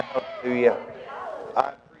Hallelujah. I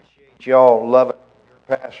appreciate y'all loving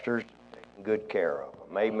your pastors and taking good care of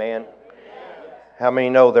them. Amen. How many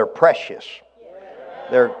know they're precious?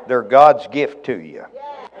 They're God's gift to you.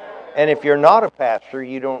 And if you're not a pastor,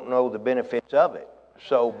 you don't know the benefits of it.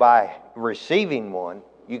 So by receiving one,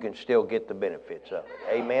 you can still get the benefits of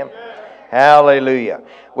it. Amen. Hallelujah.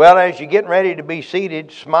 Well, as you're getting ready to be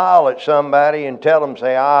seated, smile at somebody and tell them,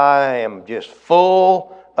 say, I am just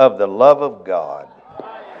full of the love of God.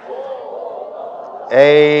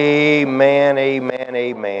 Amen, amen,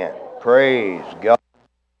 amen. Praise God.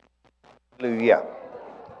 Hallelujah.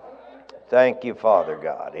 Thank you, Father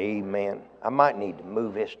God. Amen. I might need to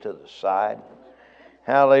move this to the side.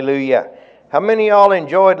 Hallelujah. How many of y'all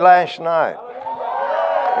enjoyed last night?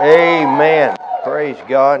 Amen. Praise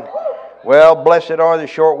God. Well, blessed are the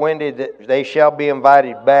short-winded, that they shall be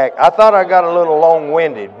invited back. I thought I got a little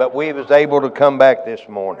long-winded, but we was able to come back this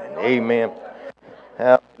morning. Amen.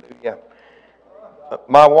 Hallelujah.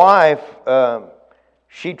 My wife,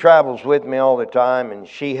 she travels with me all the time, and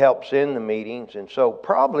she helps in the meetings. And so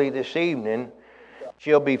probably this evening,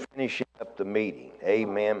 she'll be finishing up the meeting.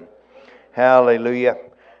 Amen. Hallelujah.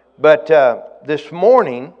 But this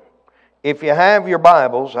morning, if you have your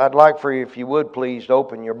Bibles, I'd like for you, if you would please, to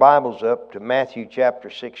open your Bibles up to Matthew chapter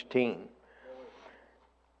 16.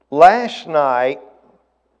 Last night,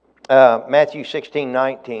 Matthew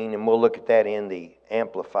 16:19, and we'll look at that in the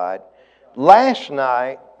Amplified. Last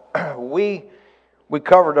night, we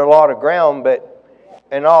covered a lot of ground,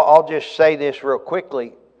 and I'll just say this real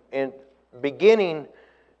quickly. In beginning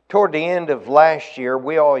toward the end of last year,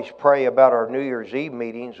 we always pray about our New Year's Eve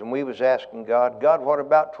meetings, and we was asking God, what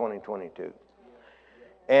about 2022?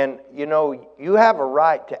 And, you have a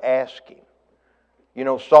right to ask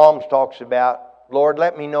Him. Psalms talks about, Lord,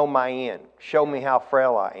 let me know my end. Show me how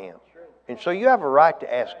frail I am. And so you have a right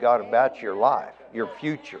to ask God about your life, your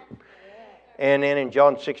future. And then in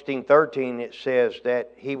John 16:13, it says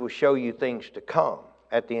that He will show you things to come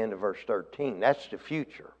at the end of verse 13. That's the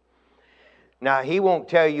future. Now, He won't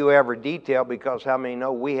tell you every detail, because how many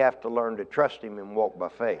know we have to learn to trust Him and walk by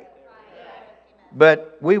faith.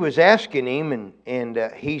 But we was asking Him, and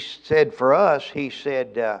He said for us, He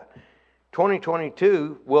said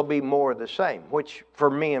 2022 will be more of the same, which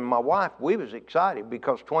for me and my wife, we was excited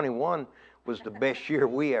because 21 was the best year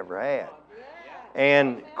we ever had.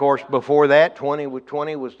 And, of course, before that,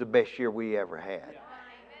 2020 was the best year we ever had.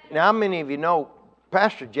 Now, how many of you know,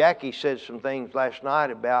 Pastor Jackie said some things last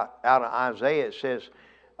night about, out of Isaiah, it says,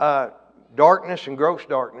 darkness and gross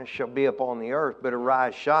darkness shall be upon the earth, but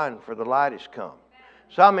arise, shine, for the light is come.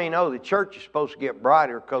 So how many know the church is supposed to get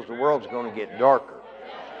brighter because the world's going to get darker?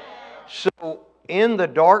 So in the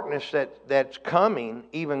darkness that's coming,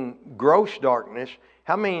 even gross darkness,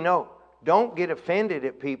 how many know? Don't get offended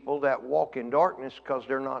at people that walk in darkness because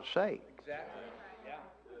they're not saved. Exactly.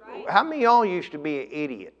 Yeah. How many of y'all used to be an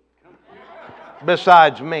idiot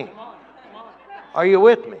besides me? Are you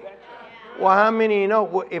with me? Well, how many of you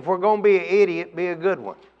know if we're going to be an idiot, be a good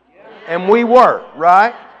one? And we were,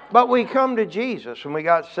 right? But we come to Jesus and we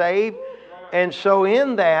got saved. And so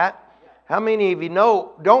in that, how many of you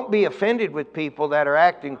know, don't be offended with people that are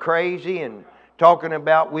acting crazy and talking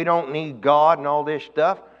about we don't need God and all this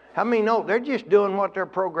stuff. How many know they're just doing what they're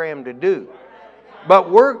programmed to do?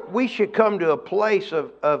 But we should come to a place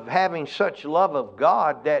of having such love of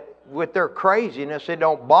God that with their craziness, it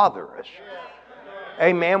don't bother us.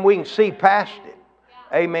 Amen. We can see past it.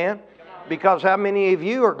 Amen. Because how many of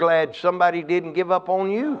you are glad somebody didn't give up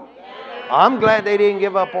on you? I'm glad they didn't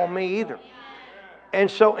give up on me either.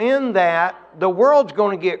 And so in that, the world's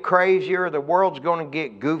going to get crazier. The world's going to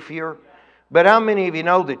get goofier. But how many of you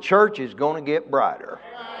know the church is going to get brighter?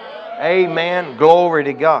 Amen. Glory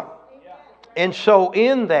to God. And so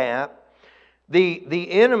in that,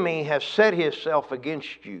 the enemy has set himself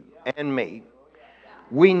against you and me.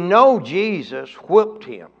 We know Jesus whipped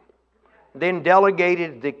him, then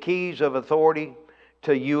delegated the keys of authority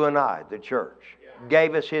to you and I, the church.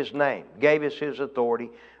 Gave us His name, gave us His authority.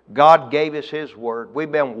 God gave us His word.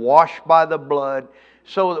 We've been washed by the blood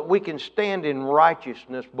so that we can stand in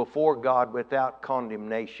righteousness before God without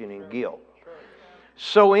condemnation and guilt.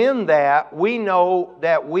 So in that, we know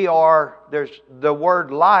that the word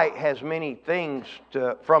light has many things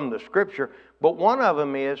from the Scripture, but one of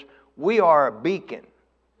them is we are a beacon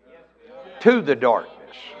to the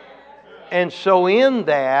darkness. And so in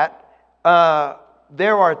that,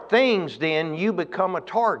 there are things then you become a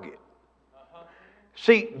target.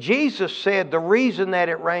 See, Jesus said the reason that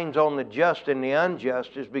it rains on the just and the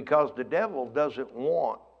unjust is because the devil doesn't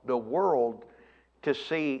want the world to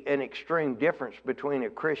see an extreme difference between a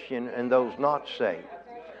Christian and those not saved.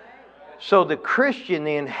 So the Christian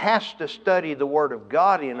then has to study the Word of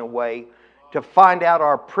God in a way to find out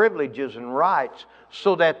our privileges and rights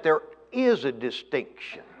so that there is a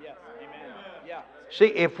distinction. See,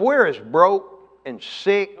 if we're as broke and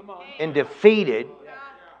sick and defeated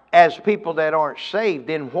as people that aren't saved,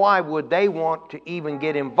 then why would they want to even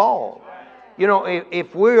get involved? You know,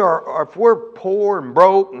 if we're poor and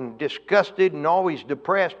broke and disgusted and always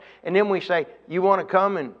depressed, and then we say, you want to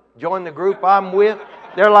come and join the group I'm with?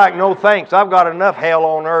 They're like, no thanks, I've got enough hell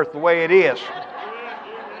on earth the way it is.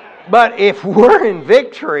 But if we're in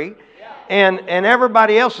victory and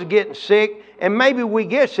everybody else is getting sick, and maybe we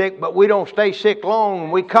get sick, but we don't stay sick long,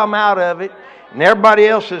 and we come out of it, and everybody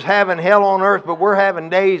else is having hell on earth, but we're having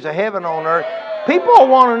days of heaven on earth, people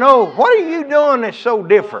want to know, what are you doing that's so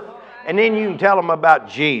different? And then you can tell them about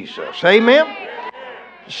Jesus. Amen?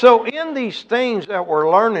 So in these things that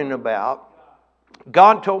we're learning about,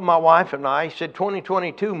 God told my wife and I, He said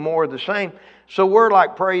 2022, more of the same. So we're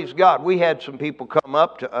like, praise God. We had some people come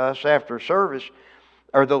up to us after service,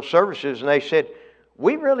 or those services, and they said,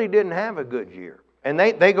 we really didn't have a good year. And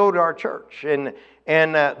they go to our church, and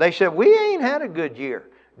they said, we ain't had a good year.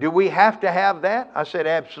 Do we have to have that? I said,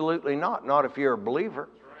 absolutely not. Not if you're a believer.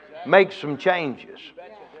 Make some changes.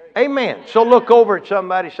 Amen. So look over at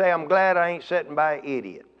somebody, say, I'm glad I ain't sitting by an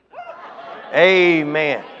idiot.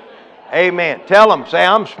 Amen. Amen. Tell them, say,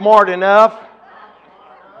 I'm smart enough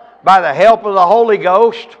by the help of the Holy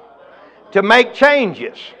Ghost to make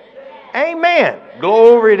changes. Amen.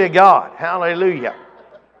 Glory to God. Hallelujah.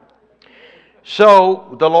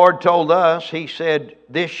 So the Lord told us, He said,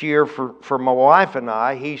 this year for my wife and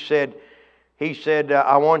I, He said,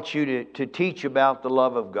 I want you to teach about the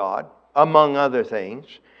love of God, among other things.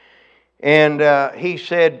 And He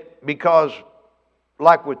said, because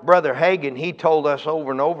like with Brother Hagin, he told us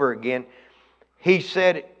over and over again, he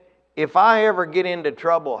said, if I ever get into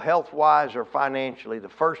trouble health-wise or financially, the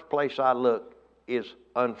first place I look is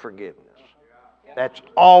unforgiveness. That's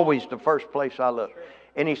always the first place I look.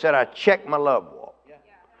 And he said, I check my love walk.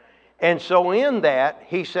 And so in that,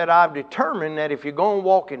 he said, I've determined that if you're going to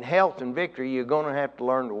walk in health and victory, you're going to have to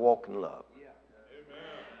learn to walk in love.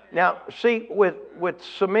 Now, see, with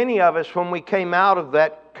so many of us, when we came out of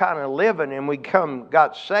that kind of living and we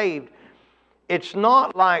got saved, it's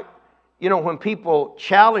not like, you know, when people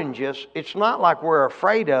challenge us, it's not like we're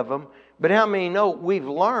afraid of them. But how many know we've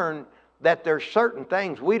learned that there's certain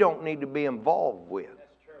things we don't need to be involved with,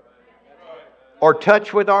 or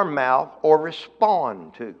touch with our mouth, or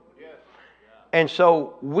respond to. And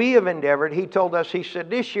so we have endeavored, He told us, He said,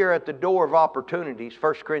 this year at the door of opportunities,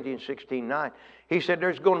 1 Corinthians 16:9, He said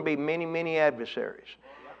there's going to be many, many adversaries.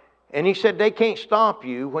 And He said they can't stop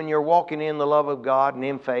you when you're walking in the love of God and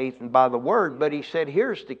in faith and by the Word. But He said,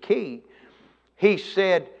 here's the key. He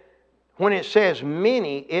said, when it says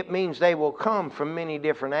many, it means they will come from many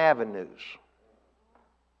different avenues.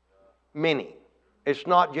 Many. It's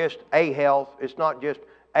not just a health, it's not just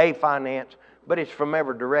a finance, but it's from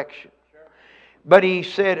every direction. But He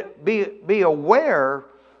said, be aware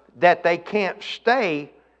that they can't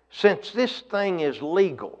stay, since this thing is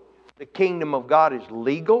legal. The kingdom of God is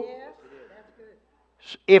legal.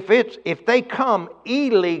 If they come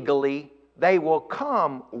illegally, they will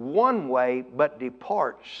come one way but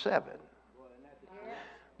depart seven.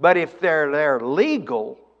 But if they're there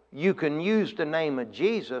legal, you can use the name of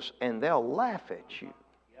Jesus and they'll laugh at you.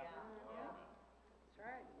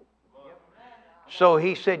 So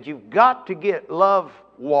He said, you've got to get love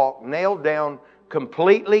walk nailed down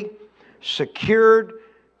completely, secured,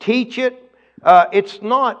 teach it. It's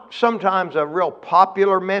not sometimes a real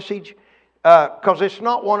popular message, because it's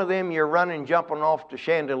not one of them you're running, jumping off the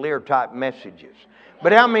chandelier type messages.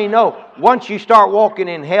 But how many know, once you start walking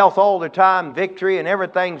in health all the time, victory, and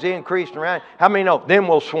everything's increasing around, how many know, then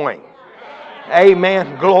we'll swing.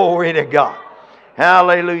 Amen. Glory to God.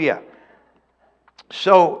 Hallelujah.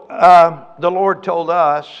 So the Lord told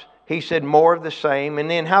us, He said more of the same. And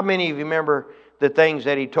then how many of you remember the things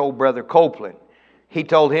that He told Brother Copeland? He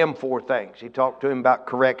told him 4 things. He talked to him about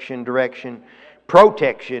correction, direction,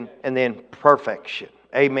 protection, and then perfection.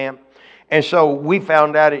 Amen. And so we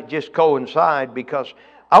found out it just coincided, because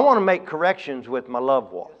I want to make corrections with my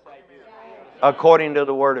love walk according to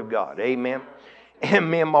the Word of God. Amen. And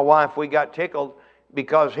me and my wife, we got tickled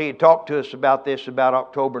because he had talked to us about this about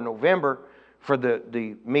October, November for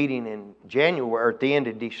the meeting in January, or at the end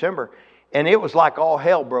of December. And it was like all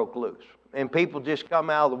hell broke loose. And people just come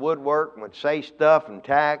out of the woodwork and would say stuff and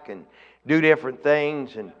tack and do different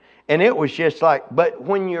things. And it was just like, but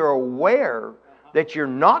when you're aware that you're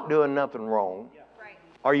not doing nothing wrong,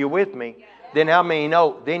 are you with me? Then how many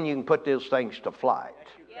know, then you can put those things to flight.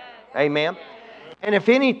 Amen. And if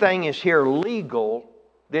anything is here legal,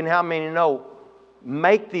 then how many know?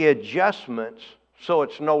 Make the adjustments so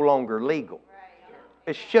it's no longer legal.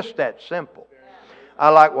 It's just that simple. I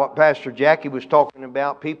like what Pastor Jackie was talking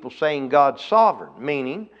about, people saying God's sovereign,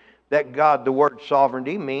 meaning that God, the word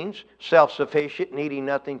sovereignty means self-sufficient, needing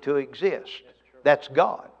nothing to exist. That's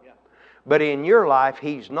God. But in your life,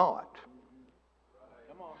 He's not.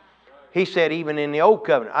 He said, even in the old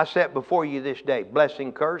covenant, I set before you this day,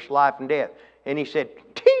 blessing, curse, life, and death. And He said,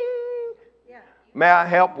 ting! May I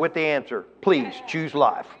help with the answer? Please, choose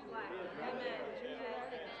life.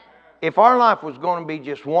 If our life was going to be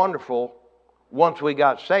just wonderful once we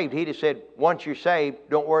got saved, He'd have said, once you're saved,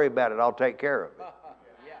 don't worry about it, I'll take care of it.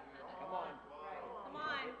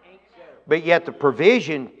 But yet the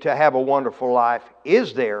provision to have a wonderful life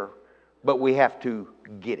is there, but we have to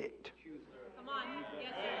get it.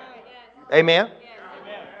 Amen?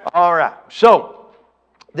 All right. So,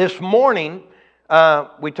 this morning,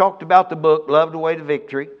 we talked about the book, Love the Way to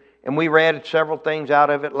Victory, and we read several things out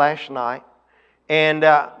of it last night. And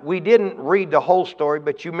we didn't read the whole story,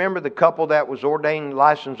 but you remember the couple that was ordained,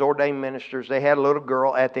 licensed ordained ministers. They had a little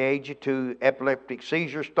girl at the age of 2, epileptic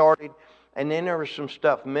seizure started. And then there was some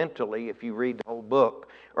stuff mentally, if you read the whole book,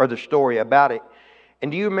 or the story about it. And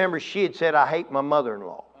do you remember she had said, I hate my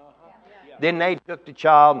mother-in-law. Then they took the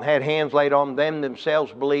child and had hands laid on them.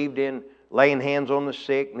 Themselves believed in laying hands on the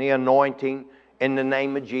sick and the anointing in the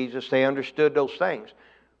name of Jesus. They understood those things.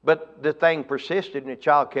 But the thing persisted and the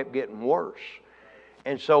child kept getting worse.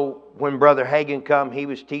 And so when Brother Hagin come, he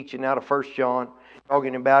was teaching out of 1 John,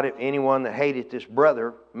 talking about it. Anyone that hated this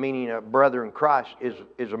brother, meaning a brother in Christ,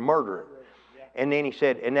 is a murderer. And then he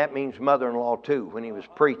said, and that means mother-in-law too, when he was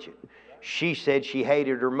preaching. She said she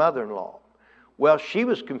hated her mother-in-law. Well, she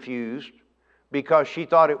was confused because she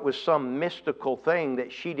thought it was some mystical thing that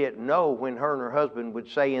she didn't know when her and her husband would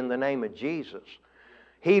say, in the name of Jesus,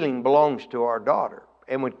 healing belongs to our daughter,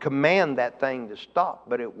 and would command that thing to stop,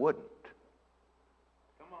 but it wouldn't.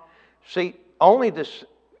 See, only this,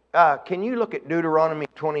 can you look at Deuteronomy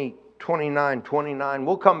 29:29?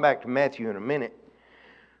 We'll come back to Matthew in a minute.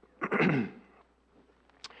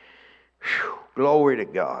 Glory to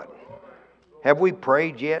God. Have we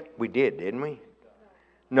prayed yet? We did, didn't we?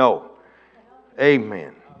 No.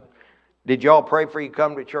 Amen. Did y'all pray before you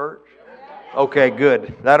come to church? Okay,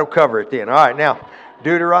 good. That'll cover it then. All right, now,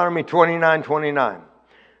 Deuteronomy 29:29.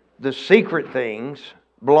 The secret things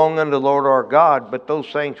belong unto the Lord our God, but those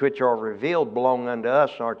things which are revealed belong unto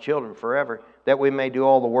us and our children forever, that we may do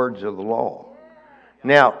all the words of the law.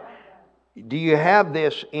 Now, do you have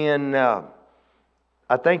this in, I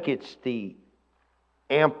think it's the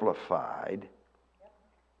Amplified.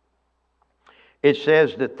 It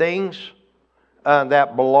says the things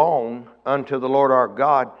that belong unto the Lord our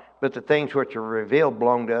God, but the things which are revealed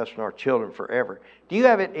belong to us and our children forever. Do you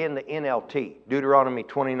have it in the NLT, Deuteronomy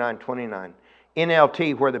 29:29?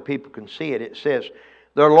 NLT, where the people can see it, it says,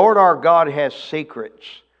 the Lord our God has secrets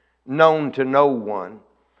known to no one.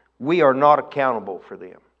 We are not accountable for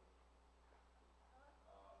them.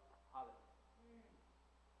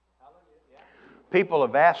 People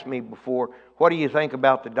have asked me before, what do you think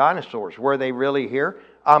about the dinosaurs? Were they really here?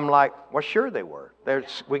 I'm like, well, sure they were.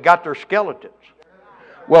 We got their skeletons.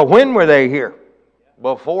 Well, when were they here?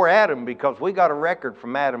 Before Adam, because we got a record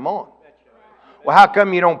from Adam on. Well, how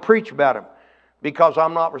come you don't preach about them? Because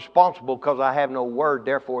I'm not responsible, because I have no word,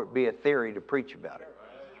 therefore it be a theory to preach about it.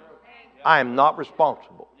 I am not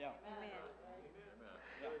responsible.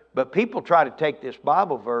 But people try to take this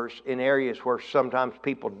Bible verse in areas where sometimes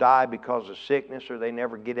people die because of sickness or they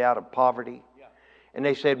never get out of poverty. And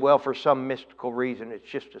they said, well, for some mystical reason, it's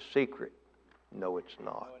just a secret. No, it's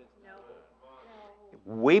not.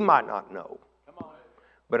 We might not know.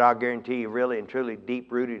 But I guarantee you, really and truly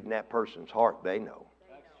deep-rooted in that person's heart, they know.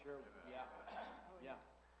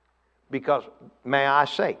 Because, may I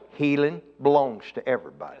say, healing belongs to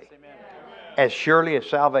everybody. As surely as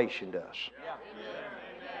salvation does.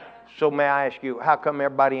 So may I ask you, how come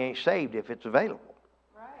everybody ain't saved if it's available?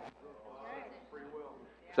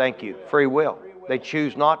 Thank you. Free will. They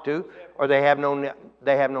choose not to, or they have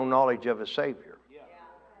no knowledge of a Savior.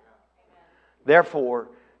 Therefore,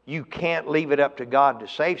 you can't leave it up to God to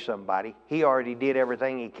save somebody. He already did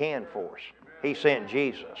everything He can for us. He sent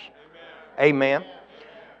Jesus. Amen.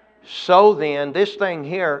 So then, this thing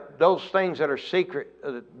here, those things that are secret,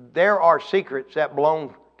 there are secrets that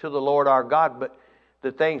belong to the Lord our God, but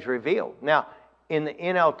the things revealed. Now, in the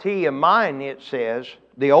NLT of mine, it says,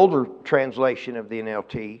 the older translation of the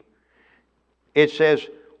NLT, it says,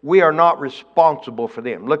 we are not responsible for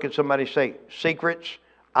them. Look at somebody say, secrets,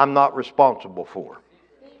 I'm not responsible for.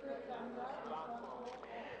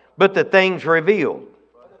 But the things revealed.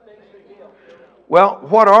 Well,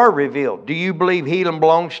 what are revealed? Do you believe healing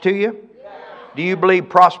belongs to you? Do you believe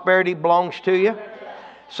prosperity belongs to you?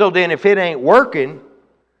 So then if it ain't working,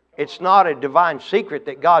 it's not a divine secret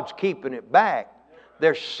that God's keeping it back.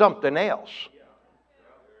 There's something else.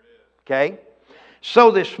 Okay?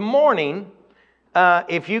 So this morning,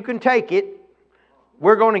 if you can take it,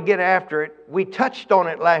 we're going to get after it. We touched on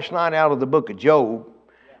it last night out of the book of Job.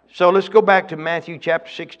 So let's go back to Matthew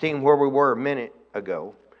chapter 16 where we were a minute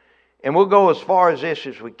ago. And we'll go as far as this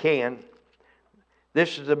as we can.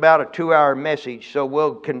 This is about a 2-hour message, so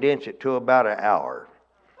we'll condense it to about an hour.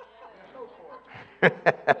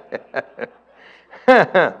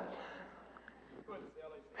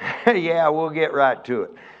 Yeah, we'll get right to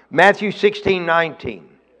it. Matthew 16:19.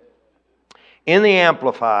 In the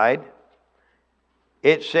Amplified,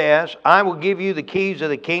 it says, I will give you the keys of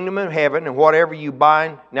the kingdom of heaven, and whatever you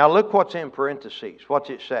bind. Now look what's in parentheses. What's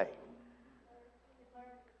it say?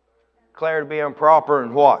 Declare to be improper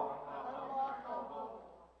and what?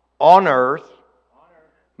 On earth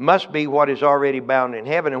must be what is already bound in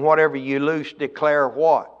heaven, and whatever you loose, declare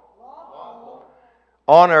what?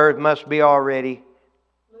 On earth must be already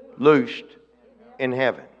loosed in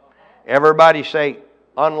heaven. Everybody say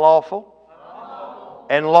unlawful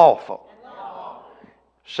and lawful.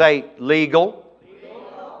 Say legal,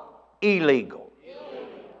 illegal.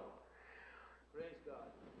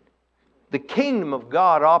 The kingdom of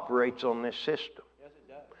God operates on this system.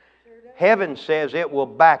 Heaven says it will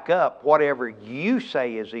back up whatever you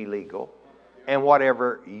say is illegal and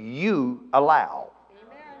whatever you allow.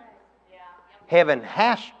 Heaven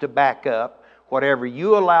has to back up whatever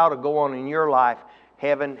you allow to go on in your life.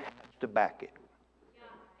 Heaven has to back it.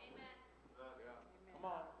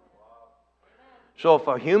 So if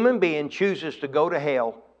a human being chooses to go to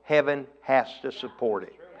hell, heaven has to support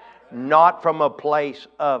it. Not from a place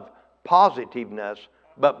of positiveness,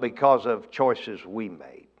 but because of choices we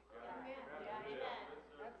made.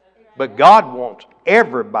 But God wants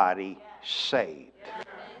everybody saved.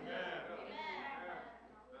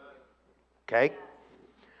 Okay?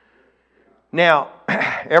 Now,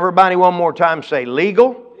 everybody one more time say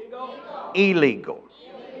legal, illegal.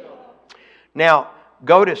 Now,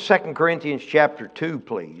 go to 2 Corinthians chapter 2,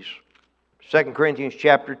 please. 2 Corinthians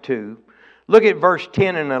chapter 2. Look at verse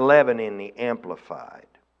 10 and 11 in the Amplified.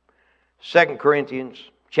 2 Corinthians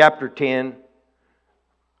chapter 2,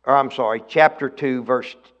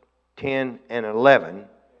 verse 10 and 11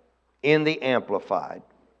 in the Amplified.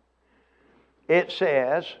 It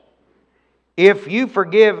says, if you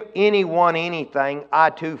forgive anyone anything, I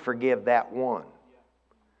too forgive that one.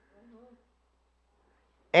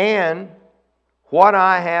 And what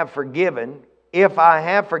I have forgiven, if I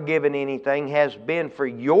have forgiven anything, has been for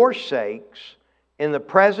your sakes in the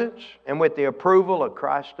presence and with the approval of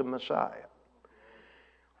Christ the Messiah.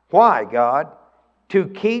 Why, God? To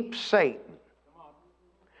keep Satan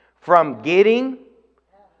from getting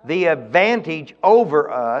the advantage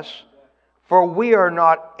over us, for we are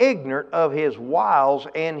not ignorant of his wiles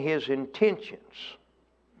and his intentions.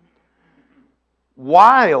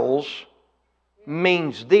 Wiles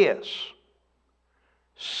means this: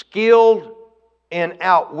 skilled in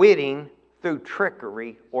outwitting through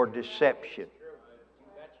trickery or deception.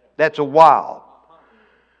 That's a wile.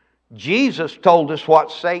 Jesus told us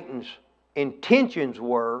what Satan's intentions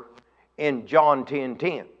were in John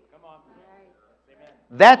 10:10.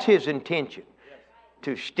 That's his intention.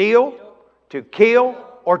 To steal, to kill,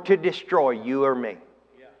 or to destroy you or me.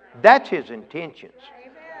 That's his intentions.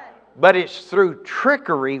 But it's through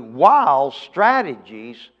trickery, wiles,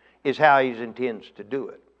 strategies is how he intends to do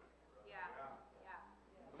it.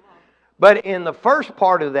 But in the first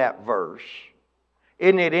part of that verse,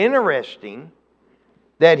 isn't it interesting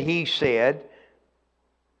that he said,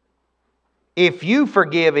 if you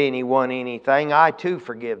forgive anyone anything, I too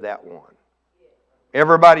forgive that one.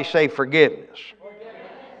 Everybody say forgiveness.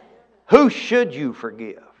 Who should you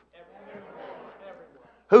forgive?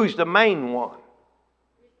 Who's the main one?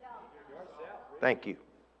 Thank you.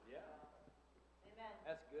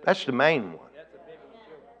 That's the main one.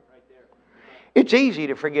 It's easy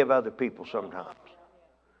to forgive other people sometimes.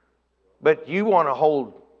 But you want to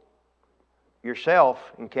hold yourself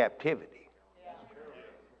in captivity.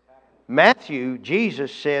 Matthew,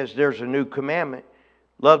 Jesus says there's a new commandment.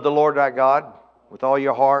 Love the Lord thy God with all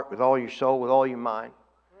your heart, with all your soul, with all your mind.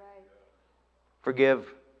 Forgive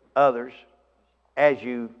others as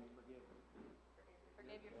you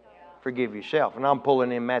forgive yourself. And I'm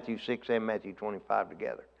pulling in Matthew 6 and Matthew 25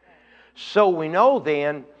 together. So we know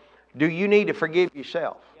then, do you need to forgive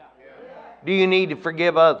yourself? Do you need to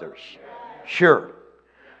forgive others? Sure.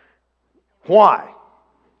 Why?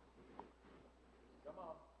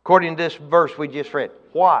 According to this verse we just read.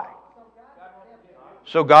 Why?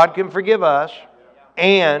 So God can forgive us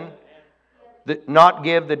and not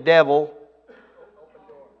give the devil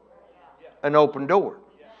an open door.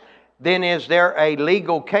 Then is there a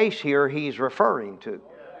legal case here he's referring to?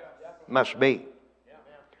 Must be.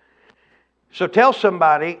 So tell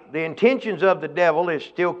somebody the intentions of the devil is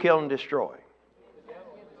still kill and destroy.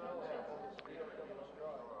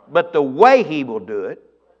 But the way he will do it,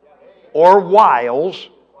 or wiles,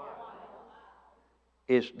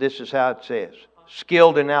 this is how it says.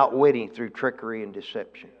 Skilled and outwitting through trickery and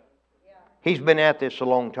deception. He's been at this a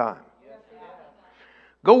long time.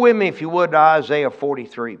 Go with me, if you would, to Isaiah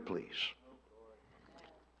 43, please.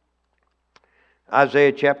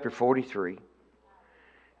 Isaiah chapter 43.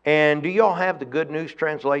 And do y'all have the Good News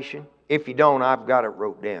translation? If you don't, I've got it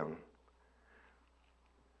wrote down.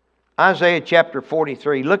 Isaiah chapter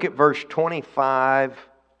 43. Look at verse 25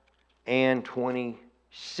 and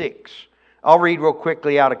 26. I'll read real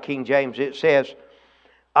quickly out of King James. It says,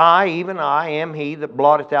 I, even I, am he that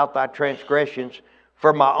blotteth out thy transgressions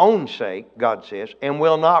for my own sake, God says, and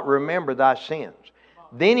will not remember thy sins.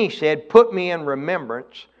 Then he said, put me in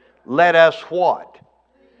remembrance, let us what?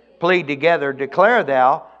 Plead together, declare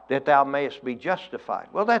thou that thou mayest be justified.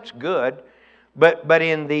 Well, that's good, but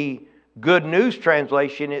in the Good News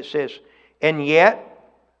translation it says, and yet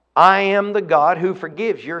I am the God who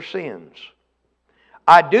forgives your sins.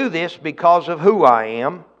 I do this because of who I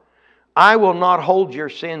am. I will not hold your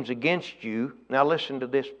sins against you. Now listen to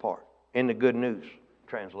this part in the Good News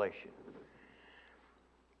translation.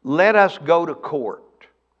 Let us go to court.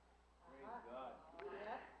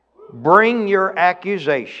 Bring your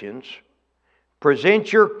accusations.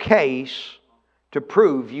 Present your case to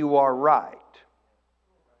prove you are right.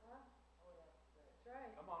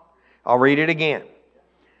 I'll read it again.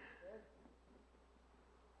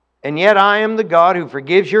 And yet I am the God who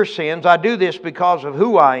forgives your sins. I do this because of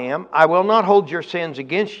who I am. I will not hold your sins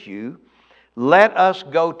against you. Let us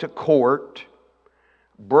go to court.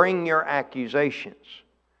 Bring your accusations.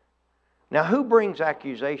 Now, who brings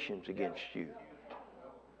accusations against you?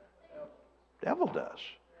 The devil does.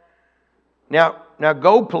 Now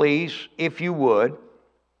go please, if you would,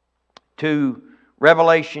 to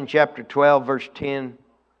Revelation chapter 12, verse 10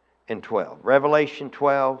 and 12. Revelation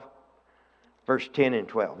 12, verse 10 and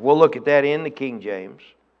 12. We'll look at that in the King James.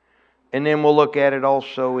 And then we'll look at it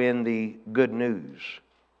also in the Good News.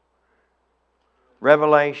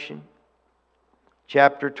 Revelation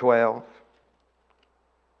chapter 12.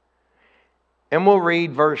 And we'll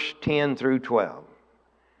read verse 10 through 12.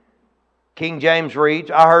 King James reads,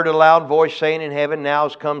 I heard a loud voice saying in heaven, now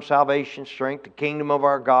has come salvation, strength, the kingdom of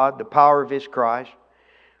our God, the power of His Christ.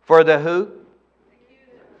 For the who?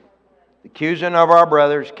 The accusing of our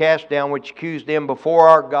brothers cast down, which accused them before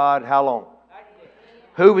our God. How long?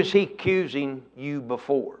 Who was He accusing you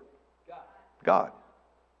before? God.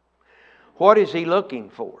 What is He looking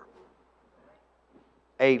for?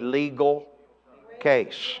 A legal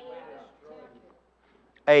case.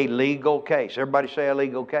 A legal case. Everybody say a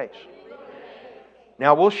legal case.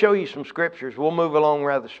 Now we'll show you some scriptures. We'll move along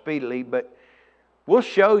rather speedily, but we'll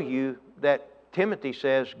show you that Timothy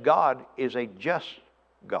says God is a just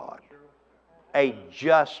God. A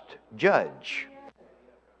just judge.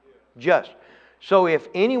 Just. So if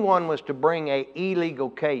anyone was to bring an illegal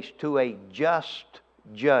case to a just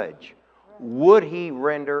judge, would he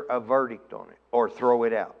render a verdict on it or throw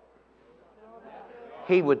it out?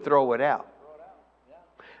 He would throw it out.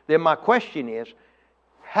 Then my question is,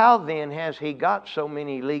 how then has he got so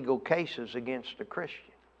many legal cases against a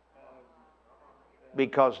Christian?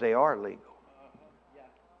 Because they are legal.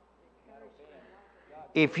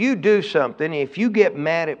 If you do something, if you get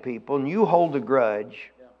mad at people and you hold a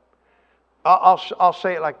grudge, I'll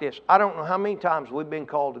say it like this. I don't know how many times we've been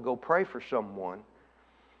called to go pray for someone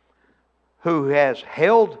who has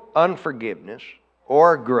held unforgiveness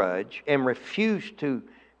or a grudge and refused to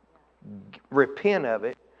repent of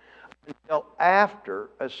it until after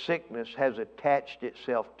a sickness has attached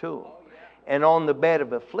itself to them. And on the bed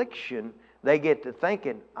of affliction, they get to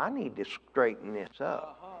thinking, I need to straighten this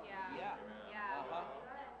up.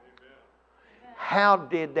 How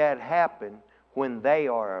did that happen when they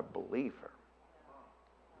are a believer?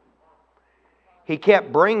 He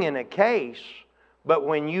kept bringing a case, but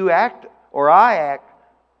when you act, or I act,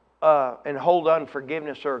 and hold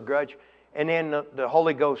unforgiveness or a grudge, and then the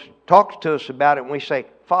Holy Ghost talks to us about it, and we say,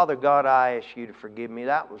 Father God, I ask you to forgive me.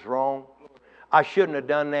 That was wrong. I shouldn't have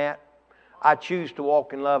done that. I choose to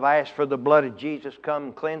walk in love. I ask for the blood of Jesus come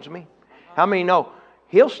and cleanse me. How many know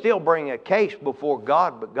he'll still bring a case before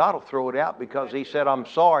God, but God will throw it out because He said, I'm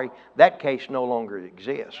sorry, that case no longer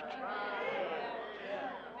exists.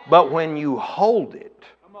 But when you hold it,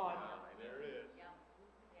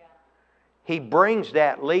 He brings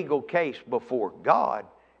that legal case before God,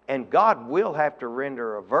 and God will have to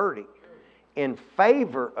render a verdict in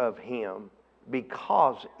favor of him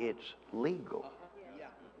because it's legal.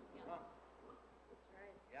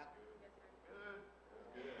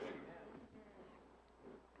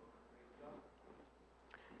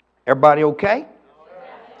 Everybody okay?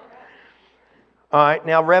 All right,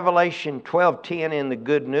 now Revelation 12:10 in the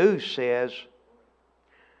Good News says,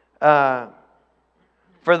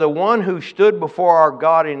 for the one who stood before our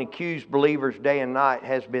God and accused believers day and night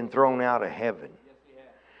has been thrown out of heaven.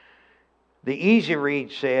 The Easy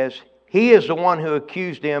Read says, he is the one who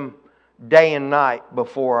accused them day and night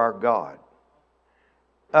before our God.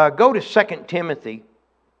 Go to 2 Timothy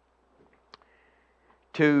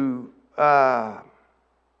to,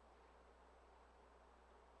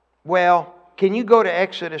 can you go to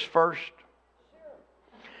Exodus first?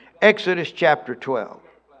 Exodus chapter 12.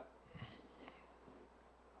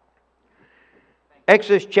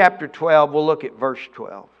 Exodus chapter 12, we'll look at verse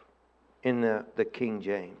 12 in the King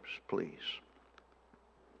James, please.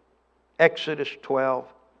 Exodus 12,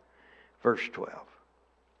 verse 12.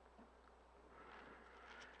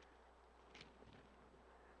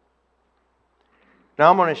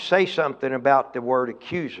 Now I'm going to say something about the word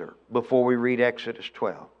accuser before we read Exodus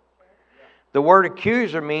 12. The word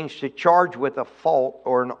accuser means to charge with a fault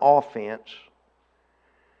or an offense.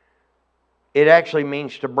 It actually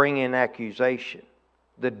means to bring in accusation.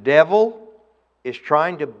 The devil is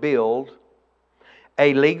trying to build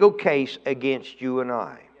a legal case against you and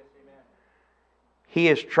I. He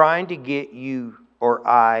is trying to get you or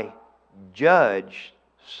I judged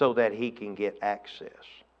so that he can get access.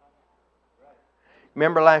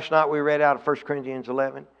 Remember last night we read out of 1 Corinthians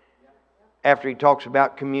 11? After he talks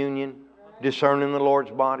about communion, discerning the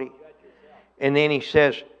Lord's body. And then he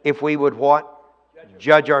says, if we would what?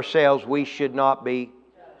 Judge ourselves, we should not be.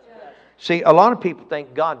 See, a lot of people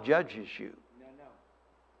think God judges you.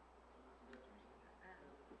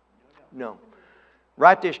 No.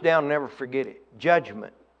 Write this down, never forget it.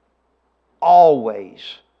 Judgment always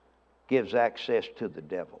gives access to the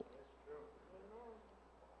devil.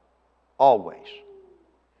 Always.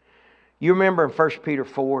 You remember in 1 Peter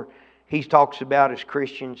 4, he talks about as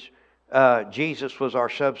Christians, Jesus was our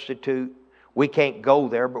substitute. We can't go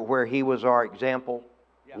there, but where he was our example,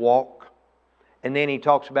 walk. And then he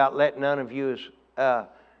talks about let none of you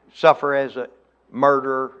suffer as a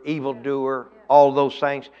murderer, evildoer, all those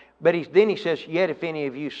things. But then he says, yet if any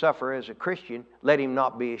of you suffer as a Christian, let him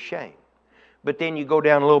not be ashamed. But then you go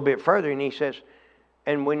down a little bit further and he says,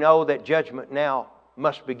 and we know that judgment now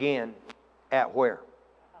must begin at where?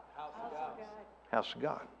 House of God. House of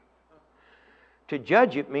God. To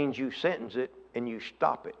judge it means you sentence it and you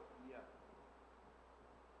stop it.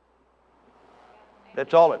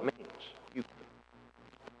 That's all it means.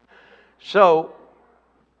 So,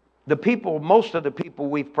 most of the people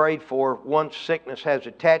we've prayed for, once sickness has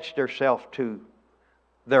attached itself to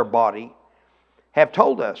their body, have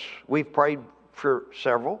told us. We've prayed for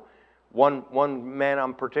several. One man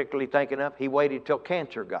I'm particularly thinking of, he waited till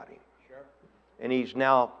cancer got him. Sure. And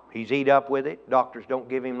he's eat up with it. Doctors don't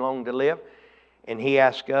give him long to live. And he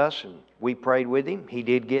asked us, and we prayed with him. He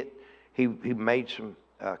made some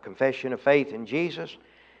confession of faith in Jesus.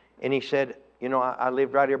 And he said, I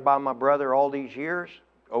lived right here by my brother all these years,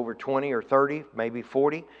 over 20 or 30, maybe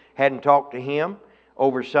 40. Hadn't talked to him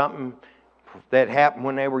over something that happened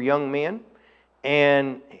when they were young men.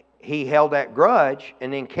 And he held that grudge,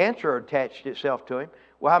 and then cancer attached itself to him.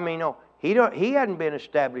 Well, he hadn't been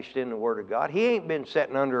established in the Word of God. He ain't been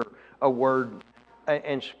sitting under a Word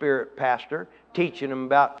and Spirit pastor teaching them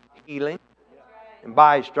about healing. And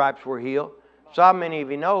by his stripes we're healed. So how many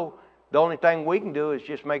of you know the only thing we can do is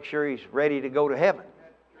just make sure he's ready to go to heaven?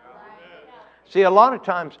 See, a lot of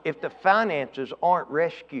times, if the finances aren't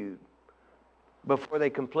rescued before they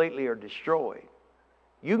completely are destroyed,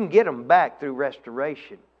 you can get them back through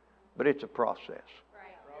restoration, but it's a process.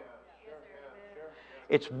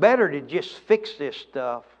 It's better to just fix this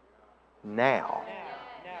stuff now.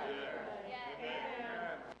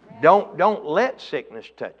 Don't let sickness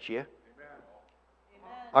touch you.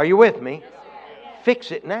 Are you with me?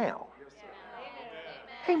 Fix it now.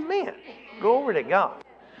 Amen. Go over to God.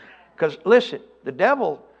 Because listen, the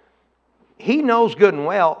devil, he knows good and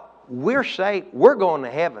well we're saved. We're going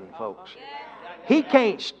to heaven, folks. He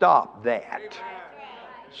can't stop that.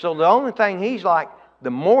 So the only thing he's like,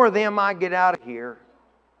 the more of them I get out of here,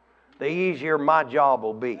 the easier my job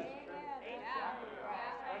will be.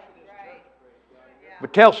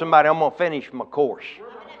 But tell somebody I'm going to finish my course.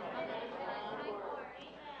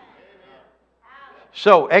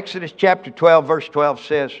 So, Exodus chapter 12, verse 12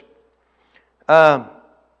 says,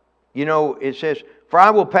 it says, "For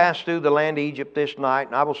I will pass through the land of Egypt this night,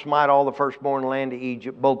 and I will smite all the firstborn in the land of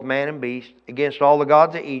Egypt, both man and beast, against all the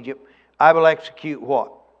gods of Egypt. I will execute"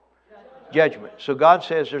 what? Judgment. So God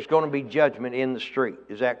says there's going to be judgment in the street.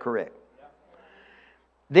 Is that correct?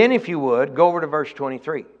 Then if you would, go over to verse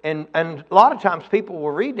 23. And a lot of times people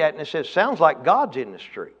will read that and it says, sounds like God's in the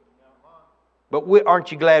street. But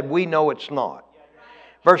aren't you glad we know it's not?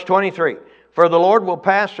 Verse 23. "For the Lord will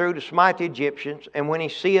pass through to smite the Egyptians, and when He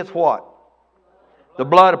seeth" what? "The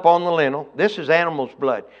blood upon the lintel." This is animal's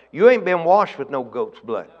blood. You ain't been washed with no goat's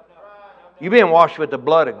blood. You've been washed with the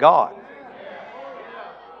blood of God.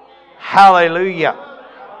 Hallelujah.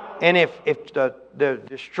 And if the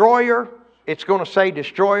destroyer, it's going to say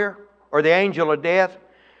destroyer, or the angel of death,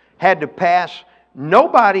 had to pass,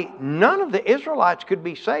 none of the Israelites could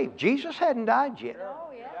be saved. Jesus hadn't died yet.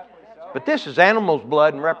 But this is animal's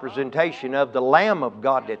blood and representation of the Lamb of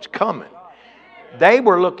God that's coming. They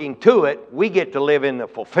were looking to it. We get to live in the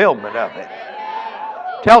fulfillment of it.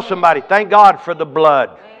 Tell somebody, thank God for the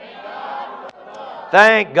blood.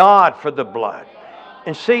 Thank God for the blood.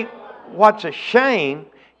 And see, what's a shame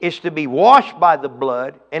is to be washed by the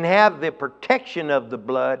blood and have the protection of the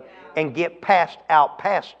blood and get past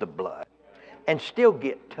the blood and still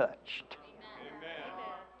get touched.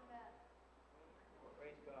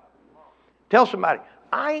 Tell somebody,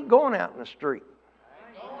 I ain't going out in the street.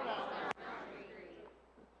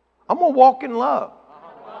 I'm going to walk in love.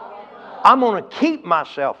 I'm going to keep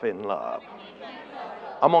myself in love.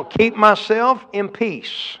 I'm going to keep myself in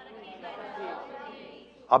peace.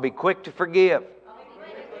 I'll be quick to forgive.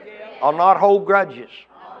 I'll not hold grudges.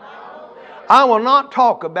 I will not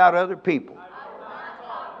talk about other people.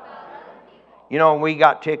 You know, when we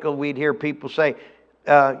got tickled, we'd hear people say,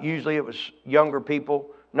 usually it was younger people,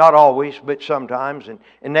 not always, but sometimes,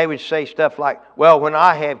 and they would say stuff like, well, when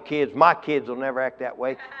I have kids, my kids will never act that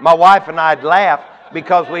way. My wife and I'd laugh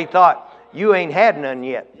because we thought, you ain't had none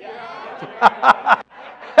yet.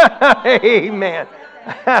 Amen.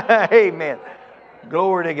 Amen.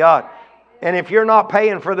 Glory to God. And if you're not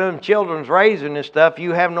paying for them children's raising and stuff,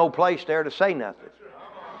 you have no place there to say nothing.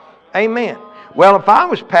 Amen. Well, if I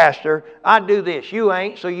was pastor, I'd do this. You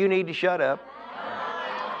ain't, so you need to shut up.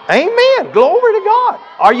 Amen. Glory to God.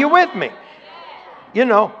 Are you with me? You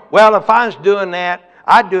know, well, if I was doing that,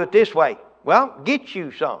 I'd do it this way. Well, get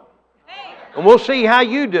you some. And we'll see how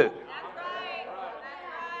you do.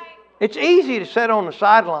 It's easy to sit on the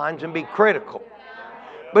sidelines and be critical.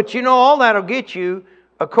 But you know, all that'll get you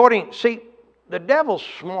see, the devil's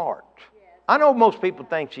smart. I know most people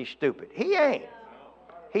think he's stupid. He ain't.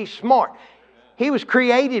 He's smart. He was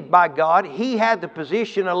created by God. He had the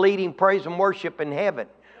position of leading praise and worship in heaven.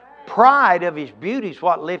 Pride of his beauty is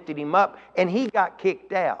what lifted him up, and he got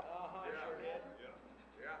kicked out.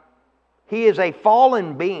 He is a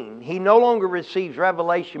fallen being. He no longer receives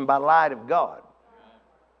revelation by light of God.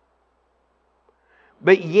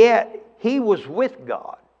 But yet, he was with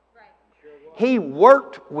God. He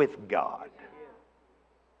worked with God.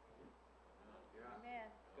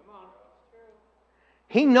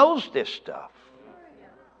 He knows this stuff.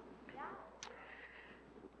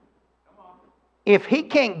 If he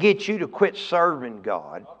can't get you to quit serving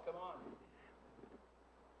God,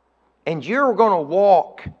 and you're going to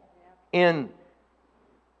walk in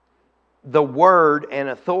the word and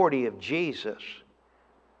authority of Jesus,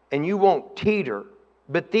 and you won't teeter,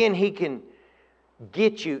 but then he can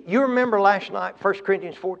get you. You remember last night, 1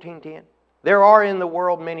 Corinthians 14:10? There are in the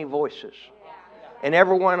world many voices, and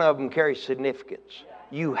every one of them carries significance.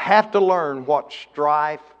 You have to learn what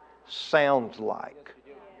strife sounds like.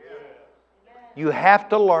 You have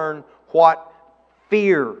to learn what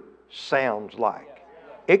fear sounds like.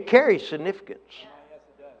 It carries significance.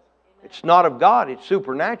 It's not of God, it's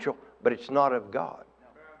supernatural, but it's not of God.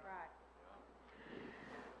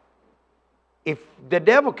 If the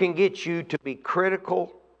devil can get you to be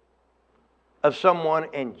critical of someone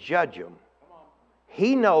and judge them,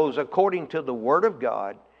 he knows, according to the Word of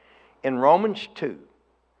God in Romans 2,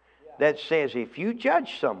 that says if you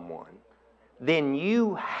judge someone, then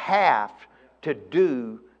you have to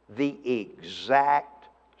do the exact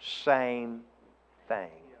same thing.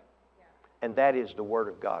 And that is the Word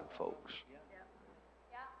of God, folks.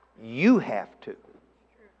 You have to.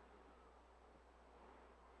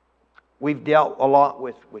 We've dealt a lot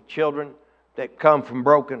with children that come from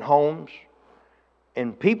broken homes.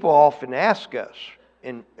 And people often ask us,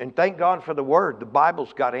 and thank God for the Word, the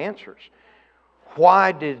Bible's got answers.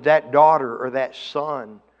 Why did that daughter or that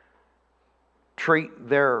son treat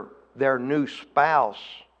their new spouse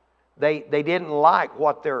They didn't like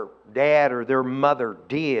what their dad or their mother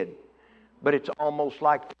did, but it's almost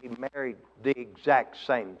like they married the exact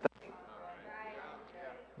same thing.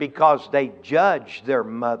 Because they judged their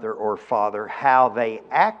mother or father how they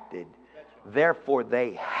acted, therefore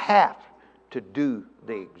they have to do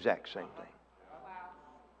the exact same thing.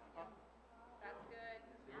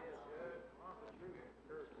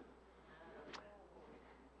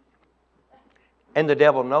 And the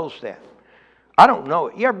devil knows that. I don't know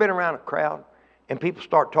it. You ever been around a crowd and people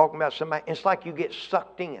start talking about somebody? It's like you get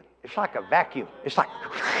sucked in. It's like a vacuum. It's like,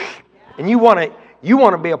 and you want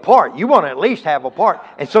to be a part. You want to at least have a part.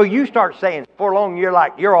 And so you start saying, for long,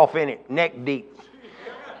 you're off in it, neck deep.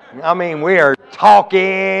 I mean, we are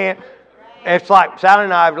talking. It's like, Sally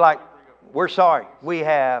and I are like, we're sorry. We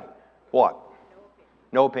have what?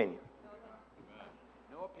 No opinion.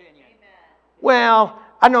 No opinion. Well,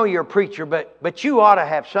 I know you're a preacher, but you ought to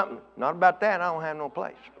have something. Not about that. I don't have no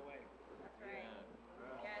place.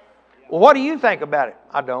 Well, what do you think about it?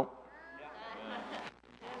 I don't.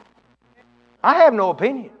 I have no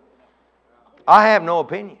opinion. I have no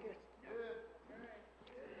opinion.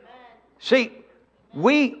 See,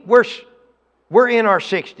 we're in our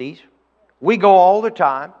 60s. We go all the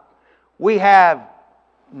time. We have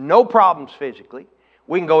no problems physically.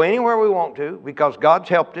 We can go anywhere we want to because God's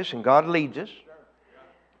helped us and God leads us.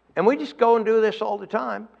 And we just go and do this all the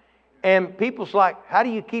time. And people's like, how do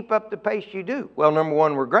you keep up the pace you do? Well, number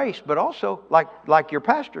one, we're grace, but also like your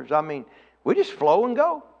pastors. I mean, we just flow and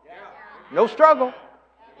go. No struggle.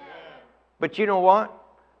 But you know what?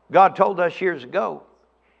 God told us years ago.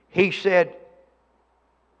 He said,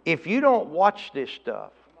 if you don't watch this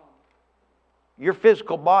stuff, your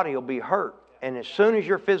physical body will be hurt. And as soon as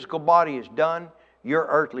your physical body is done, your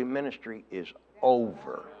earthly ministry is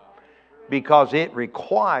over. Because it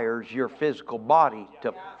requires your physical body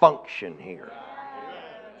to function here.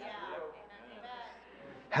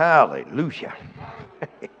 Hallelujah.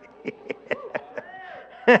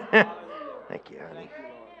 Thank you, honey.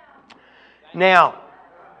 Now,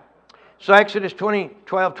 so Exodus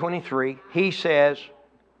 12:23, he says,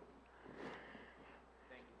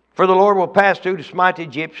 for the Lord will pass through to smite the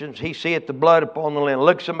Egyptians. He seeth the blood upon the lintel.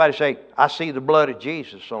 Look at somebody say, I see the blood of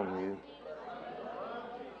Jesus on you.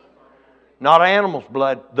 Not animal's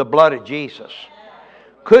blood, the blood of Jesus.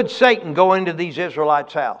 Could Satan go into these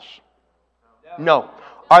Israelites' house? No.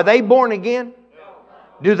 Are they born again?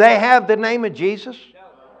 Do they have the name of Jesus?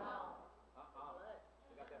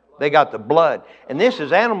 They got the blood. And this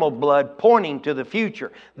is animal blood pointing to the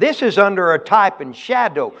future. This is under a type and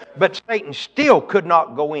shadow, but Satan still could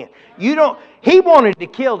not go in. He wanted to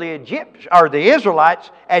kill the Egyptians or the Israelites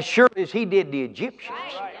as sure as he did the Egyptians.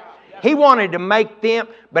 He wanted to make them,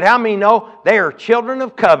 but how many know they are children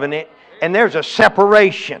of covenant and there's a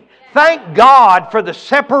separation. Thank God for the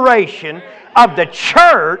separation of the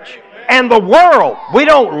church and the world. We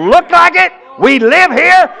don't look like it. We live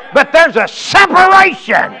here, but there's a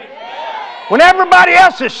separation. When everybody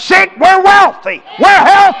else is sick, we're wealthy. We're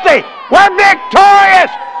healthy. We're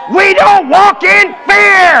victorious. We don't walk in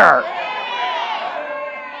fear.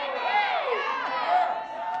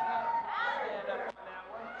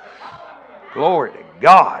 Glory to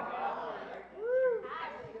God.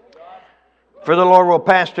 For the Lord will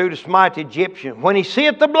pass through to smite the Egyptians. When he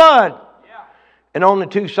seeth the blood, and on the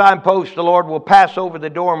two signposts the Lord will pass over the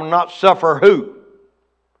door and will not suffer who?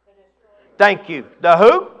 Thank you. The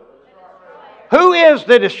who? Who is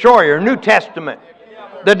the destroyer? New Testament.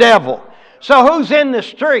 The devil. So who's in the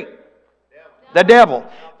street? The devil.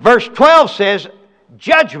 Verse 12 says,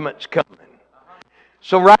 judgment's coming.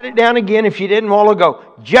 So write it down again if you didn't a while ago.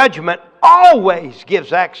 Judgment always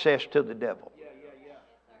gives access to the devil.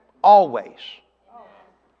 Always.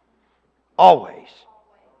 Always.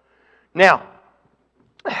 Now,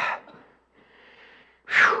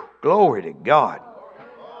 glory to God.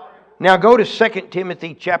 Now go to 2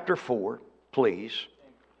 Timothy chapter 4, please.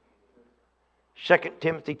 2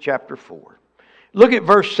 Timothy chapter 4. Look at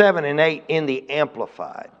verse 7 and 8 in the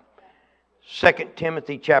Amplified. 2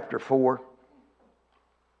 Timothy chapter 4.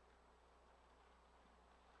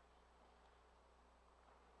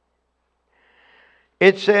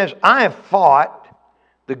 It says, I have fought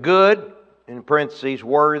the good, in parentheses,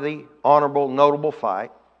 worthy, honorable, notable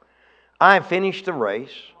fight. I have finished the race.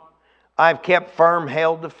 I have kept firm,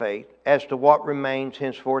 held the faith. As to what remains,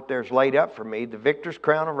 henceforth there is laid up for me the victor's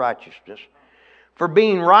crown of righteousness, for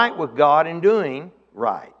being right with God and doing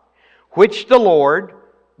right. Which the Lord,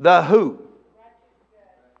 the who?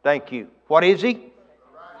 Thank you. What is He?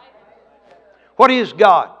 What is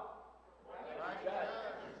God?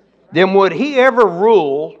 Then would He ever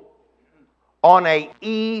rule on an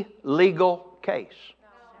illegal case?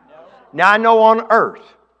 Now I know on earth,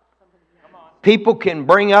 people can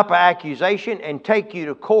bring up an accusation and take you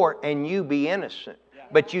to court and you be innocent.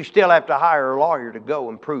 But you still have to hire a lawyer to go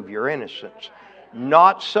and prove your innocence.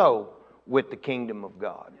 Not so with the kingdom of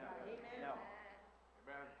God.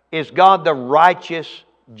 Is God the righteous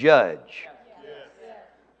judge?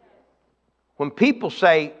 When people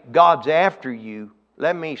say God's after you,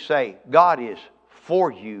 let me say God is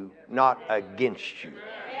for you, not against you.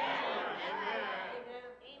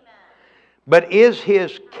 But is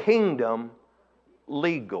His kingdom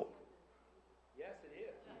legal?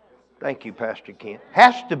 Thank you, Pastor Ken.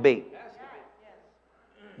 Has to be.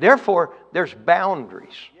 Therefore, there's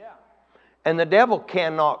boundaries. And the devil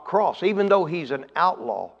cannot cross. Even though he's an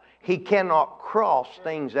outlaw, he cannot cross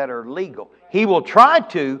things that are legal. He will try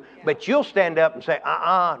to, but you'll stand up and say,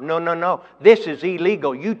 no. This is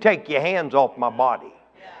illegal. You take your hands off my body.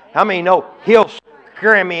 How many know he'll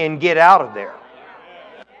scare me and get out of there?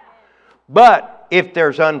 But if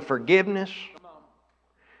there's unforgiveness,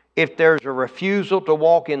 if there's a refusal to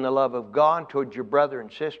walk in the love of God towards your brother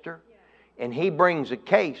and sister, and he brings a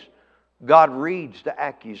case, God reads the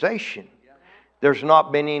accusation. There's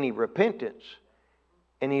not been any repentance.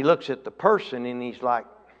 And He looks at the person and He's like,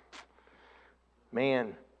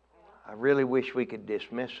 man, I really wish we could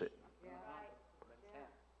dismiss it.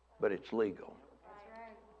 But it's legal.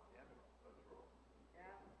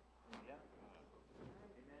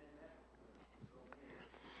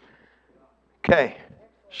 Okay.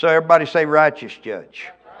 So everybody say righteous judge.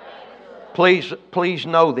 Please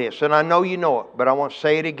know this. And I know you know it, but I want to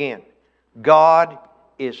say it again. God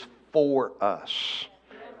is for us,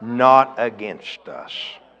 not against us.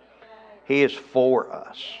 He is for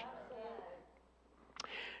us.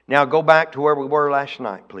 Now go back to where we were last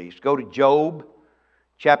night, please. Go to Job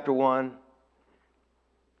chapter 1.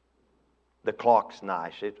 The clock's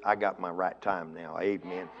nice. I got my right time now.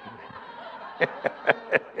 Amen.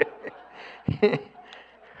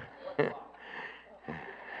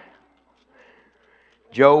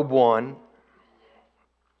 Job 1.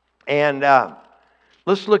 And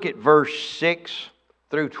let's look at verse 6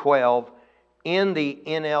 through 12 in the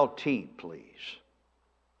NLT, please.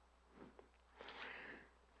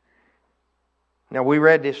 Now, we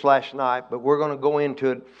read this last night, but we're going to go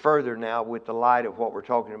into it further now with the light of what we're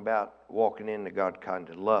talking about, walking into God kind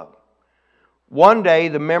of love. One day,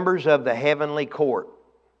 the members of the heavenly court,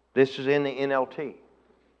 this is in the NLT,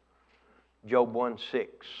 Job 1:6.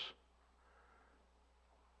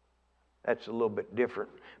 That's a little bit different.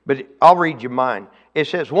 But I'll read you mine. It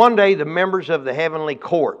says, one day the members of the heavenly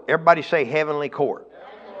court, everybody say heavenly court,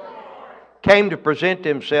 came to present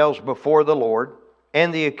themselves before the Lord,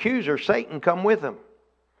 and the accuser, Satan, come with them.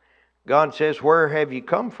 God says, where have you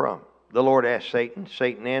come from? The Lord asked Satan.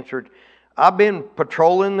 Satan answered, I've been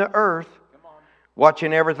patrolling the earth,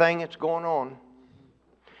 watching everything that's going on.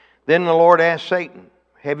 Then the Lord asked Satan,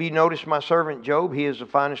 have you noticed my servant Job? He is the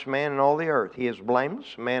finest man in all the earth. He is blameless,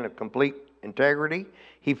 a man of complete integrity.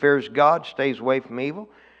 He fears God, stays away from evil.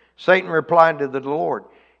 Satan replied to the Lord,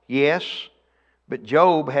 yes, but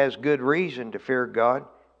Job has good reason to fear God.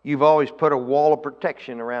 You've always put a wall of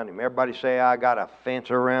protection around him. Everybody say, I got a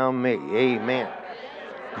fence around me. Amen.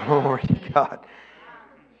 Glory to God.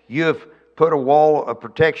 You have put a wall of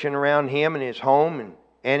protection around him and his home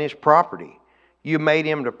and his property. You made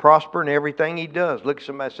him to prosper in everything he does. Look at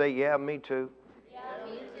somebody and say, yeah, me too. Yeah,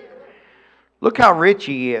 me too. Look how rich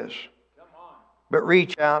he is. But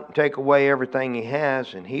reach out and take away everything he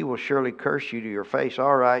has, and he will surely curse you to your face.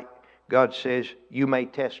 All right, God says, you may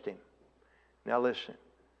test him. Now listen.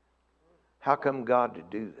 How come God to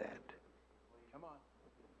do that? Come on.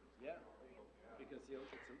 Yeah. Because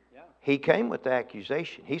He came with the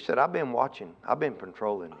accusation. He said, I've been watching. I've been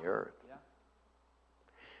patrolling the earth. Yeah.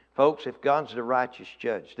 Folks, if God's the righteous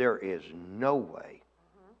judge, there is no way.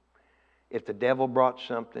 If the devil brought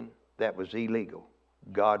something that was illegal,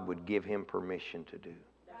 God would give him permission to do.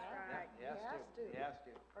 That's right. He has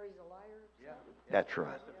to. Or he's a liar. Yeah. That's right.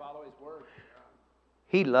 He has to follow his word.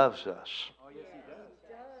 He loves us. Oh, yes, he does.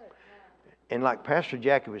 And like Pastor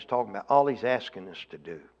Jackie was talking about, all he's asking us to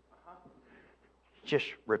do, just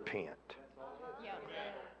repent.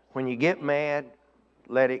 When you get mad,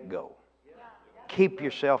 let it go. Keep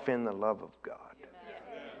yourself in the love of God.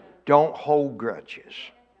 Don't hold grudges.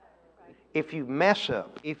 If you mess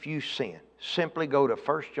up, if you sin, simply go to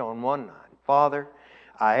 1 John 1:9. Father,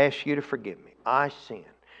 I ask you to forgive me. I sin.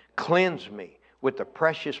 Cleanse me with the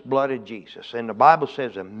precious blood of Jesus. And the Bible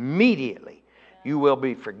says immediately you will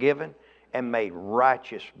be forgiven and made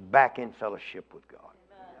righteous back in fellowship with God.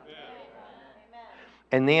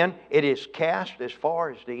 And then it is cast as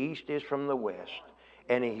far as the east is from the west.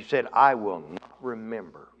 And He said, I will not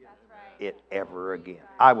remember it ever again.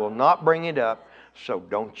 I will not bring it up, so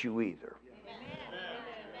don't you either.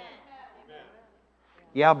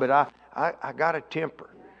 Yeah, but I got a temper.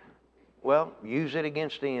 Well, use it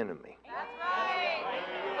against the enemy.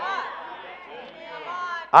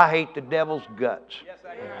 I hate the devil's guts. Yes,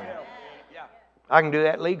 I do too. Yeah. I can do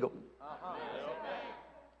that legal.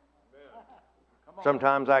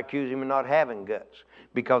 Sometimes I accuse him of not having guts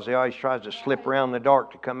because he always tries to slip around the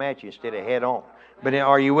dark to come at you instead of head on. But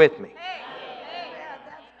are you with me?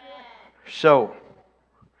 So,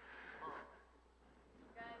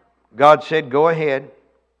 God said, go ahead.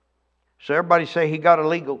 So everybody say he got a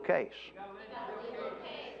legal case.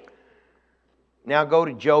 Now go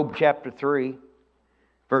to Job chapter 3,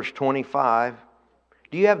 verse 25.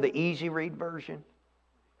 Do you have the easy read version?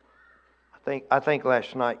 I think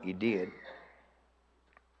last night you did.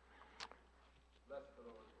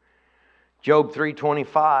 Job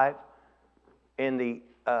 3:25 in the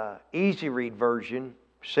easy read version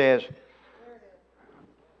says,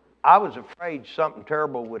 I was afraid something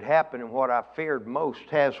terrible would happen, and what I feared most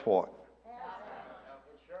has what?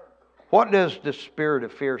 What does the spirit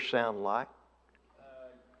of fear sound like?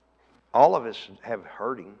 All of us have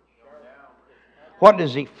heard him. What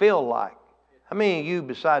does he feel like? How many of you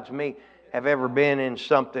besides me have ever been in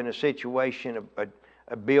something, a situation,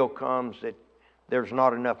 a bill comes that there's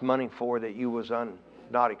not enough money for that you was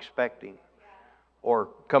not expecting, or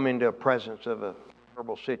come into a presence of a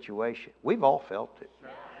terrible situation? We've all felt it.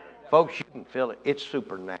 Folks, you can feel it. It's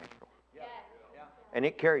supernatural. And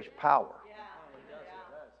it carries power.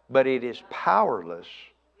 But it is powerless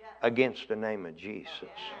against the name of Jesus.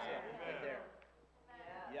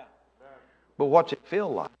 But what's it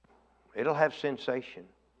feel like? It'll have sensation.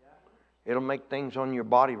 It'll make things on your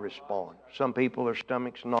body respond. Some people, their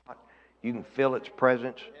stomach's not. You can feel its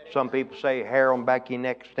presence. Some people say hair on the back of your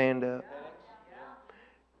neck stand up.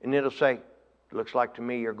 And it'll say, looks like to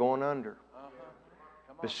me you're going under.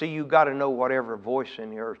 But see, you got to know whatever voice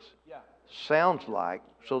in the earth sounds like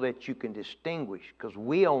so that you can distinguish. Because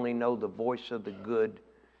we only know the voice of the good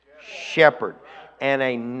shepherd. And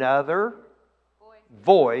another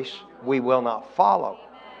voice we will not follow.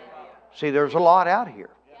 See, there's a lot out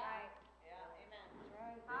here.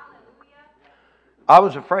 I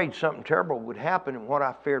was afraid something terrible would happen, and what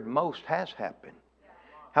I feared most has happened.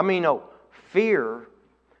 How many know fear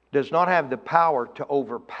does not have the power to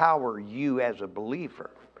overpower you as a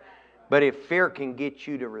believer? But if fear can get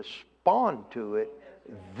you to respond to it,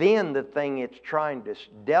 then the thing it's trying to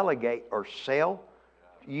delegate or sell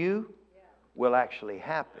you will actually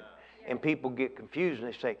happen. And people get confused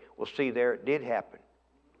and they say, well, see, there it did happen.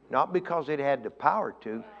 Not because it had the power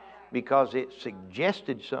to, because it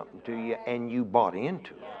suggested something to you and you bought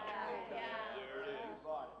into it.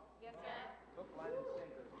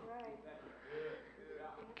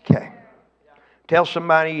 Okay. Tell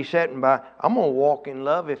somebody you're sitting by, I'm going to walk in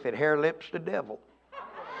love if it hair lips the devil.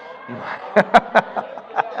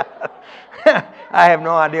 I have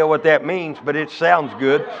no idea what that means, but it sounds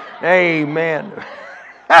good. Amen.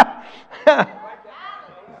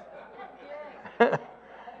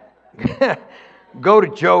 Go to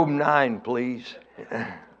Job 9, please.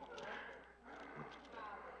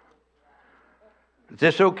 Is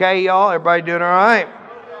this okay, y'all? Everybody doing all right?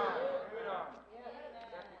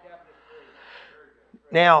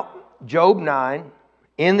 Now, Job 9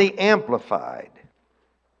 in the Amplified.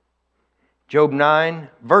 Job 9,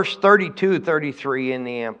 verse 32, 33 in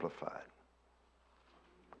the Amplified.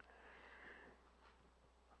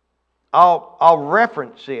 I'll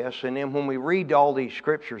reference this, and then when we read all these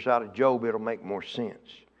scriptures out of Job, it'll make more sense.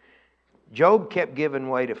 Job kept giving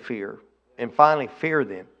way to fear, and finally fear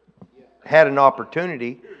then had an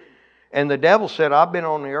opportunity. And the devil said, I've been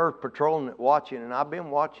on the earth patrolling it, watching, and I've been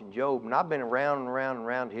watching Job, and I've been around and around and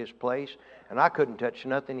around his place, and I couldn't touch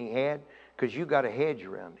nothing he had because you got a hedge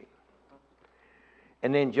around him.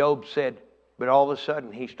 And then Job said, but all of a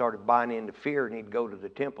sudden he started buying into fear, and he'd go to the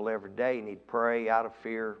temple every day, and he'd pray out of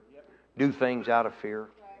fear, do things out of fear.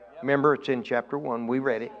 Remember, it's in chapter 1. We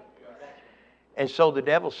read it. And so the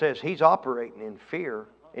devil says he's operating in fear.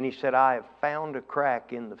 And he said, I have found a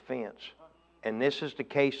crack in the fence. And this is the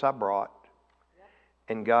case I brought.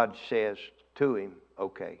 And God says to him,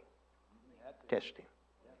 okay, test him.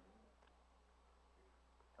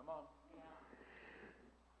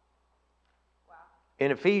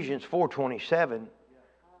 In Ephesians 4:27,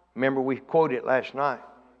 remember we quoted it last night,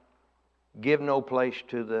 give no place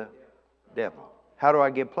to the devil. How do I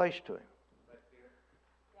give place to him?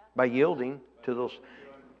 By yielding to those,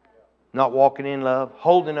 not walking in love,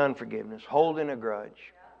 holding unforgiveness, holding a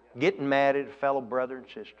grudge, getting mad at a fellow brother and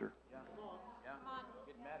sister.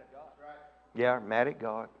 Yeah, mad at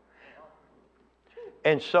God.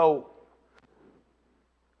 And so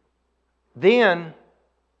then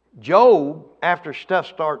Job, after stuff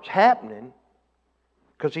starts happening,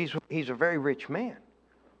 because he's a very rich man,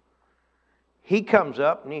 he comes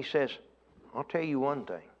up and he says, I'll tell you one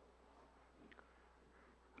thing.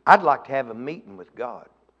 I'd like to have a meeting with God.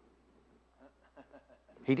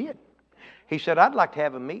 He did. He said, I'd like to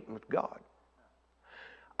have a meeting with God.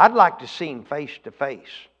 I'd like to see Him face to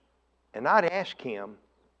face. And I'd ask Him,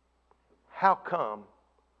 how come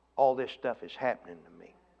all this stuff is happening to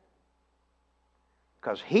me?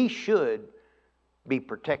 Because He should be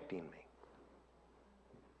protecting me.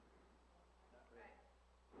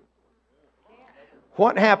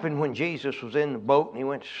 What happened when Jesus was in the boat and He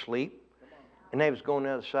went to sleep and they was going the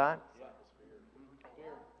other side?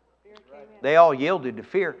 They all yielded to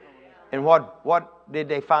fear. And what did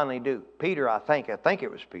they finally do? Peter, I think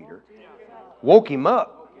it was Peter, woke him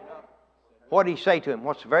up. What did He say to him?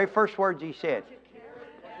 What's the very first words He said?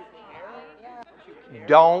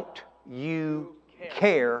 Don't you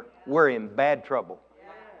care? We're in bad trouble.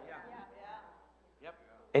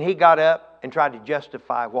 And he got up and tried to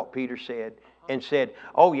justify what Peter said and said,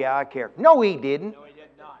 oh yeah, I care. No, he didn't.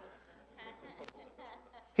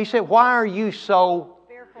 He said, why are you so...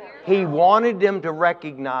 He wanted them to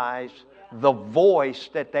recognize the voice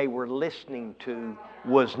that they were listening to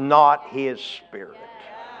was not His Spirit.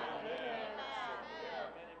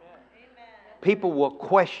 People will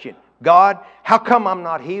question, God, how come I'm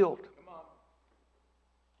not healed?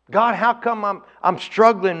 God, how come I'm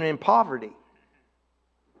struggling in poverty?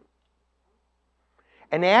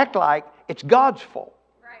 And they act like it's God's fault.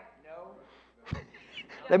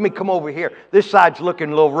 Let me come over here. This side's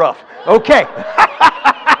looking a little rough. Okay.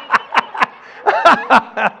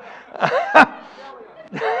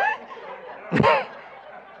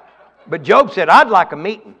 But Job said, I'd like a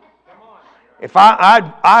meeting. If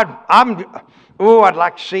I'd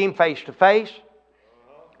like to see Him face to face.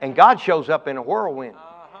 And God shows up in a whirlwind.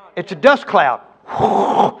 It's a dust cloud.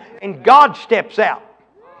 And God steps out.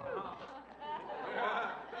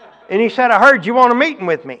 And He said, I heard you want a meeting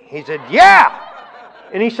with me. He said, yeah.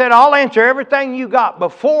 And He said, I'll answer everything you got.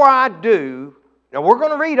 Before I do, now we're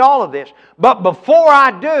going to read all of this, but before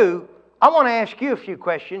I do, I want to ask you a few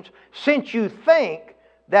questions since you think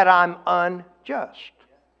that I'm unjust.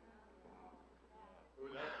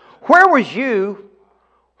 Where was you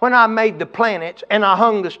when I made the planets and I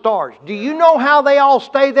hung the stars? Do you know how they all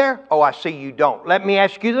stay there? Oh, I see you don't. Let me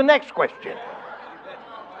ask you the next question.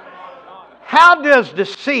 How does the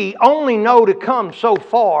sea only know to come so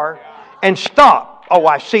far and stop? Oh,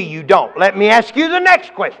 I see you don't. Let me ask you the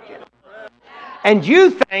next question. And you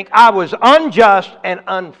think I was unjust and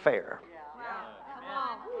unfair.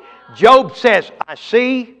 Job says, I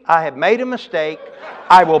see I have made a mistake.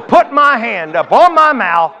 I will put my hand up on my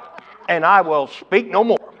mouth and I will speak no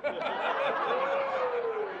more.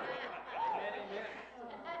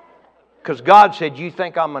 Because God said, you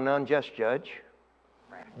think I'm an unjust judge?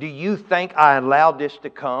 Do you think I allowed this to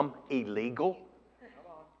come illegal?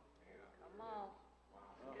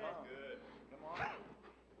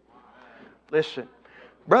 Listen,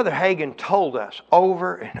 Brother Hagin told us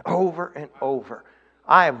over and over and over.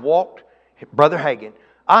 Brother Hagin,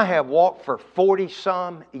 I have walked for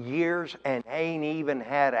 40-some years and ain't even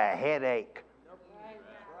had a headache.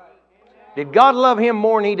 Did God love him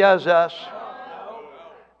more than He does us?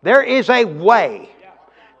 There is a way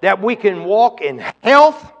that we can walk in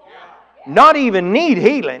health, not even need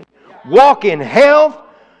healing, walk in health.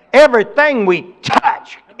 Everything we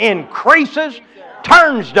touch increases,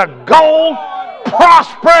 turns to gold,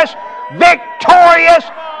 prosperous, victorious,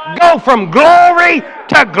 go from glory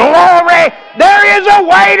to glory. There is a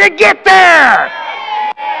way to get there.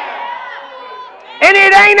 And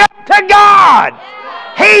it ain't up to God.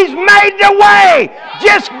 He's made the way.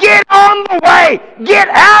 Just get on the way. Get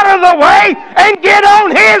out of the way and get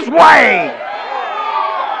on His way.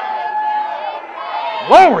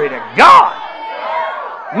 Glory to God.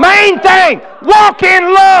 Main thing, walk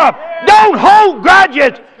in love. Don't hold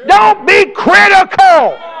grudges. Don't be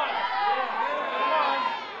critical.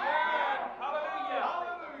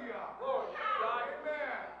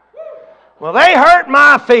 Well, they hurt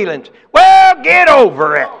my feelings. Well, get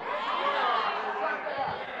over it.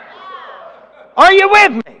 Are you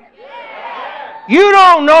with me? You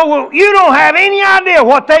don't know, you don't have any idea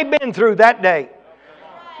what they've been through that day.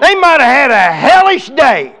 They might have had a hellish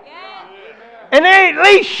day. And they at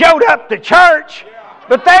least showed up to church.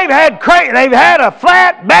 But they've had a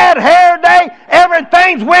flat, bad hair day.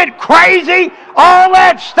 Everything's went crazy. All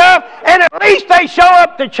that stuff. And at least they show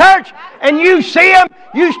up to church and you see them.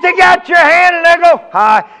 You stick out your hand and they go,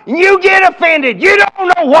 hi. And you get offended. You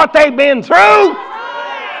don't know what they've been through.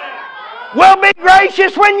 will be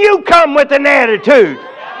gracious when you come with an attitude.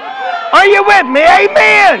 Are you with me?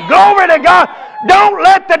 Amen. Glory to God. Don't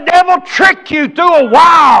let the devil trick you through a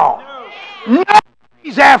while. No,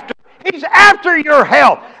 he's after your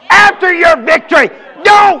health, after your victory.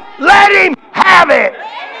 Don't let him have it.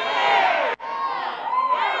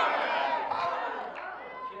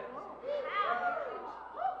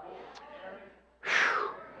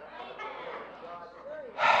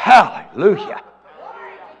 Hallelujah.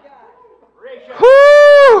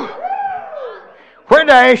 Woo! Where did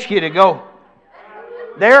I ask you to go?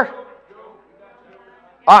 There?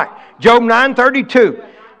 All right. Job 9:32.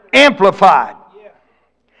 Amplified.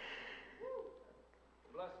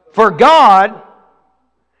 For God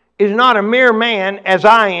is not a mere man as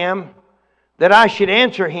I am, that I should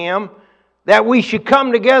answer him, that we should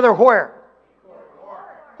come together where?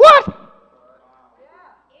 What?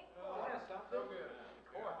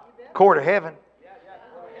 Court of heaven.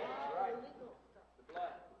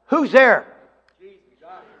 Who's there?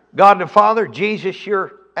 God the Father, Jesus,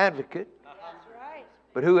 your advocate.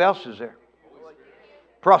 But who else is there?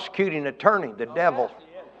 Prosecuting attorney, the devil.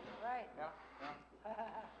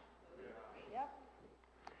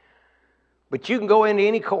 But you can go into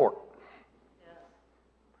any court.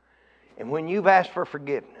 And when you've asked for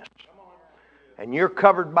forgiveness, and you're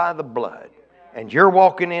covered by the blood, and you're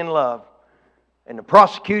walking in love, and the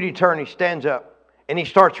prosecuting attorney stands up, and he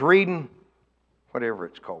starts reading, whatever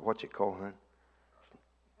it's called. What's it called, huh?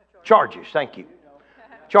 Charges, thank you.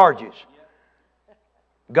 Charges.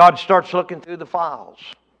 God starts looking through the files.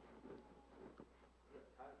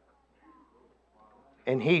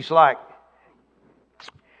 And he's like,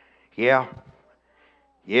 yeah.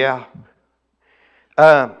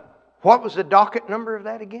 What was the docket number of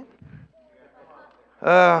that again?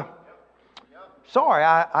 Sorry,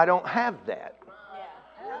 I don't have that.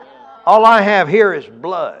 All I have here is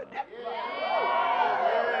blood.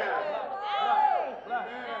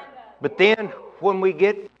 But then when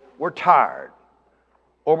we're tired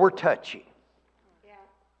or we're touchy.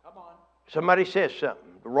 Somebody says something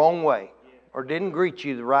the wrong way or didn't greet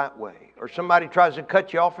you the right way or somebody tries to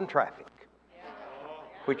cut you off in traffic,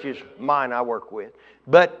 which is mine I work with.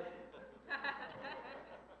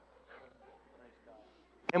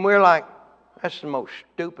 And we're like, that's the most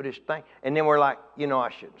stupidest thing. And then we're like, I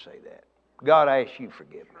shouldn't say that. God, I ask you to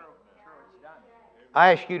forgive me.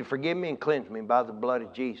 I ask you to forgive me and cleanse me by the blood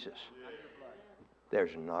of Jesus.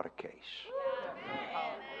 There's not a case.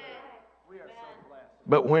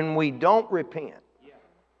 But when we don't repent,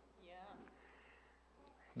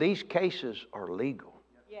 these cases are legal.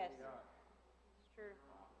 Yes. It's true.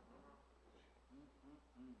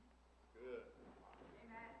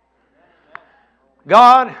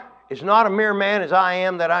 God is not a mere man as I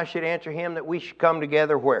am that I should answer him, that we should come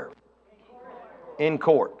together where? In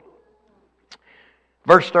court.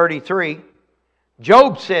 Verse 33,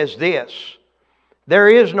 Job says this, there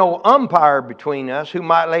is no umpire between us who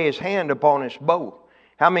might lay his hand upon us both.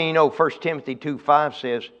 How many know 1 Timothy 2:5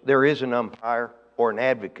 says there is an umpire or an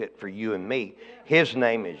advocate for you and me? His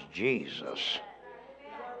name is Jesus.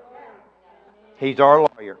 He's our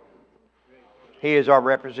lawyer. He is our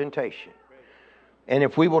representation. And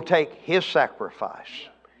if we will take His sacrifice,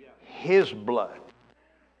 His blood,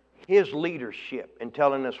 His leadership in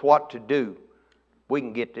telling us what to do, we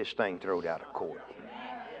can get this thing thrown out of court.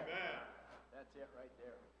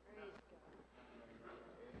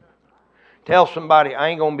 Tell somebody, I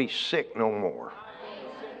ain't going to be sick no more.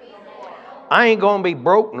 I ain't going to be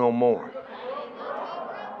broke no more.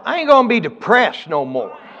 I ain't going to be depressed no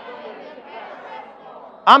more.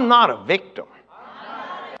 I'm not a victim.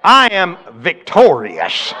 I am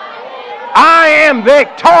victorious. I am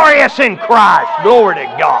victorious in Christ. Glory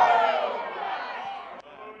to God.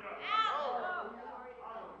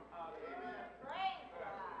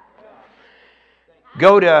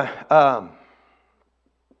 Go to,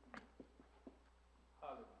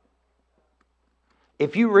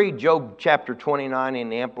 if you read Job chapter 29 in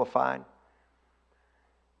the Amplified,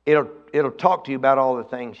 it'll talk to you about all the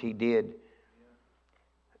things he did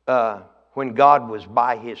when God was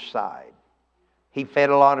by his side. He fed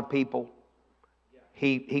a lot of people.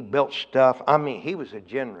 He built stuff. I mean, he was a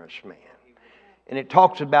generous man. And it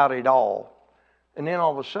talks about it all. And then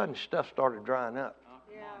all of a sudden, stuff started drying up.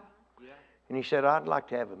 And he said, I'd like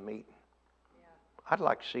to have a meeting. I'd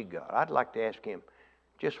like to see God. I'd like to ask Him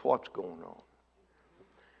just what's going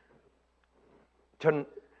on.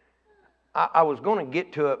 I was going to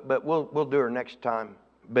get to it, but we'll do it next time.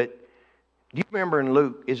 But do you remember in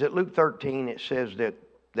Luke, is it Luke 13, it says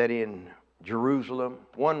that in Jerusalem,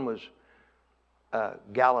 one was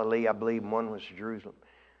Galilee, I believe, and one was Jerusalem.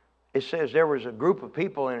 It says there was a group of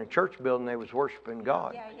people in a church building, they was worshiping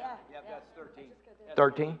God. Yeah. Yeah, that's 13.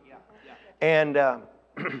 13? Yeah, yeah. And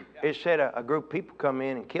it said a group of people come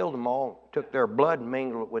in and killed them all, took their blood and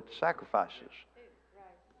mingled it with the sacrifices.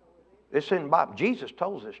 It's in the Bible. Jesus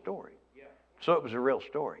told this story. So it was a real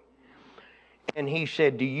story. And he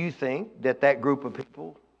said, do you think that that group of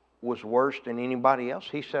people was worse than anybody else?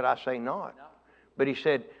 He said, I say not. But he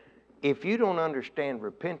said, if you don't understand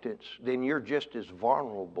repentance, then you're just as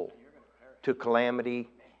vulnerable to calamity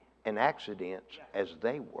and accidents as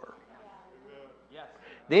they were.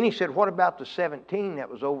 Then he said, what about the 17 that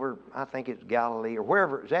was over, I think it's Galilee or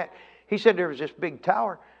wherever it was at? He said there was this big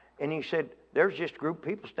tower, and he said there's just a group of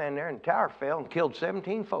people standing there, and the tower fell and killed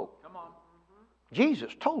 17 folk. Come on.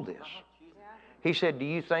 Jesus told this. He said, do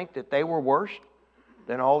you think that they were worse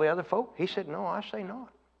than all the other folk? He said, no, I say not.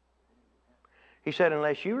 He said,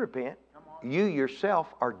 unless you repent, you yourself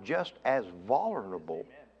are just as vulnerable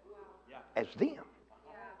as them.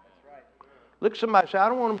 Look at somebody and say, I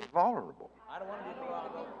don't want to be vulnerable. I don't want to be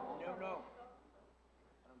vulnerable. No.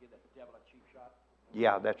 I don't give that devil a cheap shot.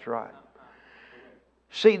 Yeah, that's right.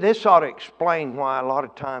 See, this ought to explain why a lot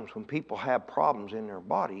of times when people have problems in their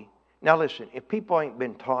body. Now listen, if people ain't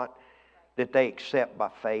been taught that they accept by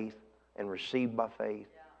faith and receive by faith,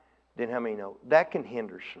 then how many know? That can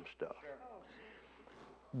hinder some stuff.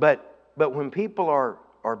 But when people are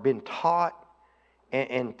been taught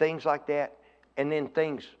and things like that, and then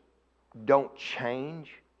things don't change,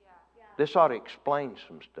 this ought to explain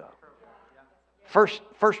some stuff.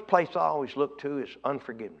 First place I always look to is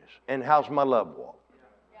unforgiveness. And how's my love walk?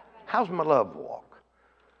 How's my love walk?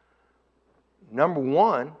 Number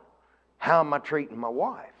one, how am I treating my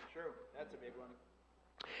wife? True. That's a big one.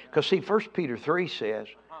 Because see, 1 Peter 3 says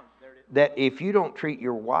that if you don't treat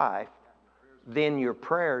your wife, then your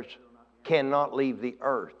prayers cannot leave the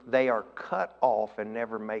earth. They are cut off and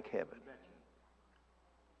never make heaven.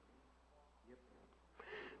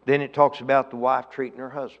 Then it talks about the wife treating her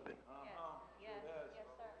husband.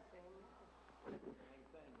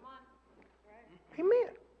 Amen.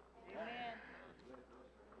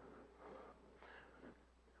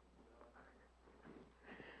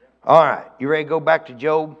 All right, you ready to go back to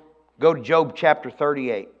Job? Go to Job chapter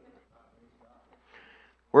 38.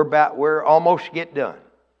 We're almost get done.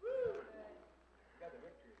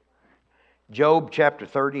 Job chapter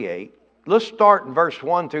 38. Let's start in verse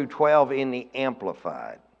 1 through 12 in the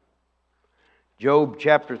Amplified. Job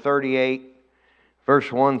chapter 38,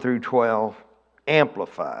 verse 1 through 12,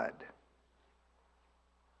 Amplified.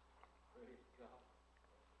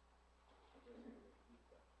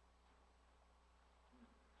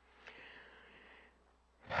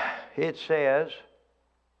 It says,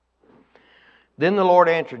 then the Lord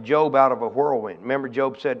answered Job out of a whirlwind. Remember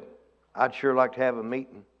Job said, I'd sure like to have a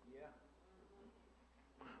meeting.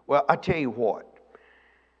 Well, I tell you what.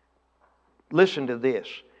 Listen to this.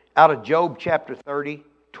 Out of Job chapter 30,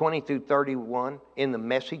 20 through 31 in the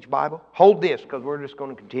Message Bible. Hold this because we're just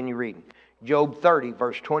going to continue reading. Job 30,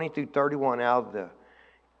 verse 20 through 31 out of the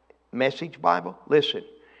Message Bible. Listen.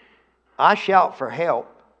 I shout for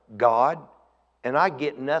help, God, and I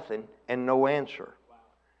get nothing and no answer.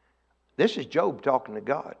 This is Job talking to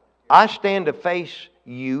God. I stand to face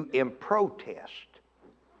you in protest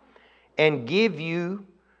and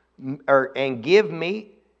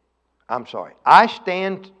I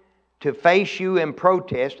stand to face you in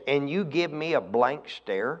protest and you give me a blank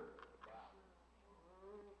stare.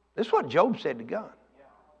 This is what Job said to God.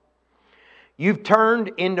 You've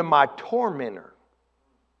turned into my tormentor.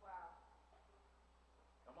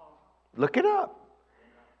 Look it up.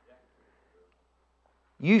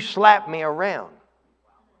 You slapped me around.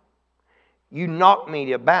 You knocked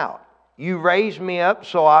me about. You raised me up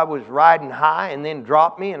so I was riding high and then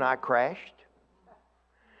dropped me and I crashed.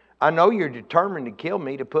 I know you're determined to kill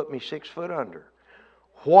me, to put me 6 foot under.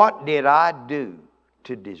 What did I do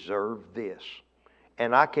to deserve this?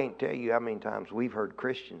 And I can't tell you how many times we've heard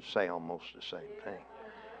Christians say almost the same thing.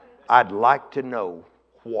 I'd like to know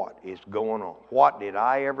what is going on. What did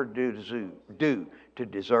I ever do to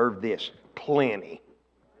deserve this? Plenty.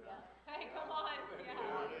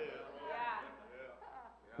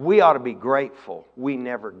 We ought to be grateful we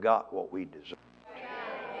never got what we deserved.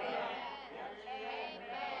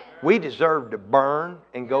 We deserve to burn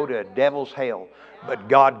and go to a devil's hell, but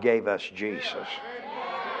God gave us Jesus.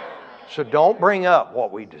 So don't bring up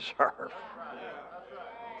what we deserve.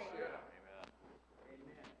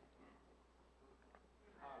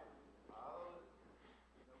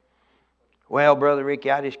 Well, Brother Ricky,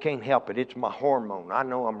 I just can't help it. It's my hormone. I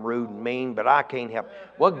know I'm rude and mean, but I can't help it.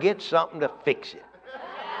 Well, get something to fix it.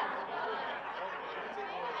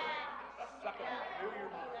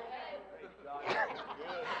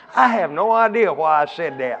 I have no idea why I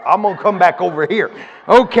said that. I'm going to come back over here.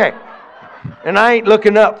 Okay. And I ain't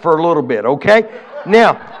looking up for a little bit, okay?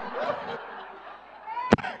 Now,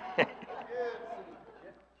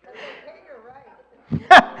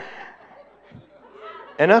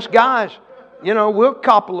 and us guys, we'll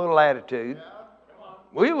cop a little attitude.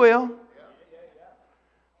 We will.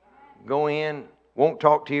 Go in, won't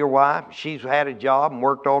talk to your wife. She's had a job and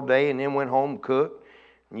worked all day and then went home and cooked.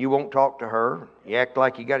 And you won't talk to her. You act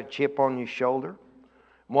like you got a chip on your shoulder.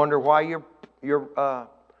 Wonder why your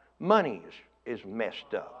money is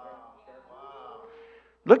messed up.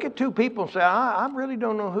 Look at two people and say, I really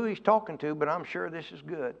don't know who he's talking to, but I'm sure this is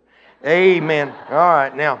good. Amen. All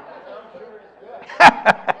right, now.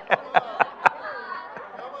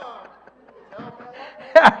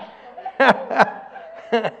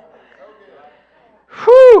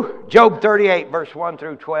 Whew. Job 38, verse 1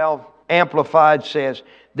 through 12, Amplified says,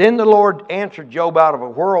 Then the Lord answered Job out of a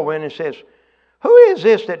whirlwind and says, Who is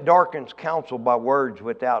this that darkens counsel by words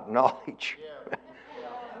without knowledge?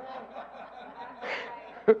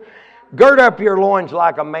 Gird up your loins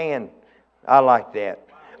like a man. I like that.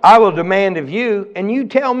 I will demand of you, and you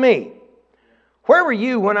tell me, where were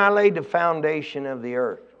you when I laid the foundation of the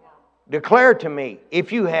earth? Declare to me,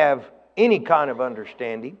 if you have any kind of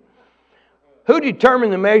understanding. Who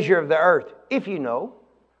determined the measure of the earth, if you know?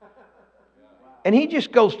 And he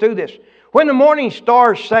just goes through this. When the morning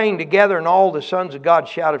stars sang together and all the sons of God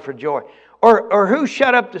shouted for joy. Or who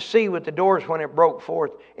shut up the sea with the doors when it broke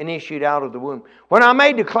forth and issued out of the womb? When I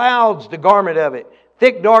made the clouds the garment of it,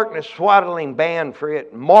 thick darkness swaddling band for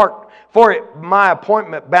it, marked for it my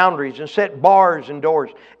appointment boundaries, and set bars and doors,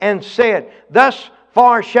 and said, Thus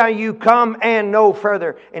far shall you come and no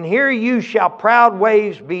further, and here you shall proud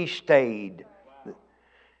waves be stayed.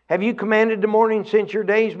 Have you commanded the morning since your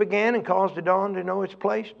days began and caused the dawn to know its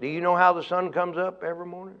place? Do you know how the sun comes up every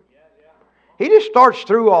morning? He just starts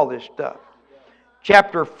through all this stuff.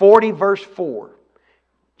 Chapter 40, verse 4.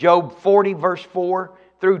 Job 40, verse 4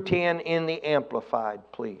 through 10 in the Amplified,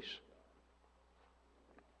 please.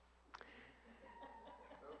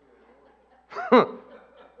 You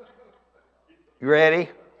ready?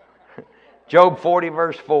 Job 40,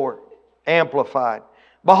 verse 4. Amplified.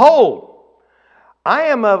 Behold, I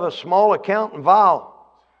am of a small account and vile.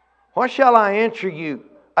 What shall I answer you?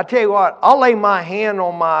 I tell you what, I'll lay my hand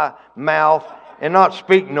on my mouth and not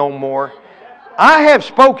speak no more. I have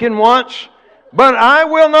spoken once, but I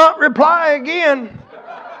will not reply again.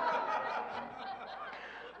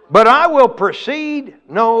 But I will proceed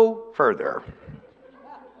no further.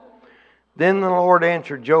 Then the Lord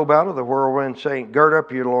answered Job out of the whirlwind, saying, Gird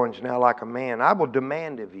up your loins now like a man. I will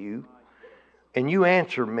demand of you, and you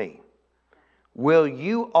answer me. Will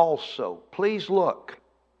you also, please look,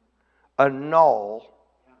 annul,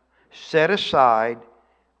 set aside,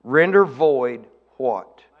 render void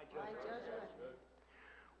what?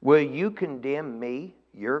 Will you condemn me,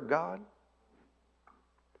 your God,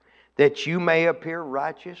 that you may appear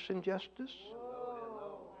righteous in justice?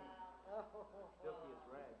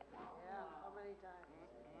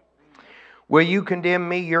 Will you condemn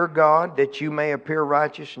me, your God, that you may appear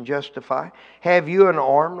righteous and justify? Have you an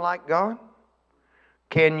arm like God?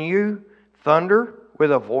 Can you thunder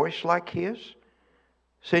with a voice like His?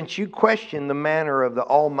 Since you question the manner of the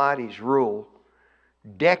Almighty's rule,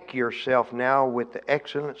 deck yourself now with the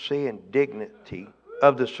excellency and dignity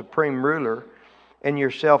of the supreme ruler and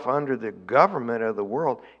yourself under the government of the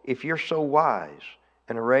world, if you're so wise,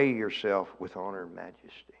 and array yourself with honor and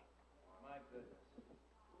majesty.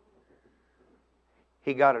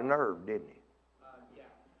 He got a nerve, didn't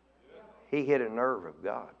he? He hit a nerve of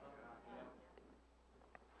God.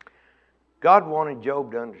 God wanted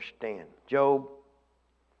Job to understand, Job,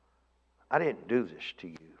 I didn't do this to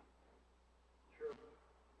you.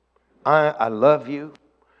 I love you,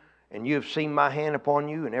 and you have seen my hand upon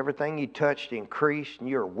you, and everything you touched increased, and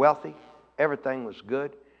you're wealthy. Everything was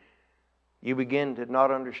good. You begin to not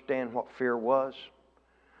understand what fear was.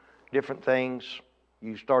 Different things.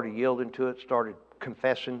 You started yielding to it, started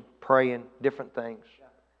confessing, praying, different things.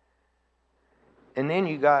 And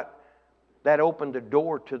then that opened the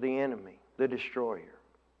door to the enemy, the destroyer.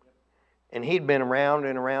 And he'd been around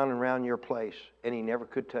and around and around your place, and he never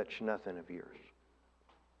could touch nothing of yours.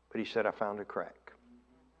 But he said, I found a crack.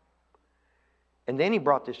 And then he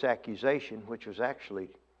brought this accusation, which was actually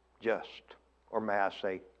just, or may I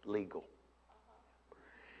say, legal.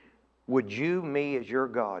 Would you, me as your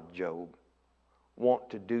God, Job, want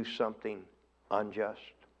to do something unjust?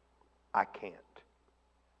 I can't.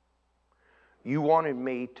 You wanted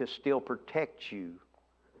me to still protect you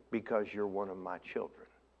because you're one of my children.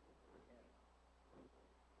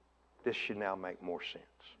 This should now make more sense.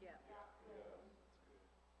 Yeah.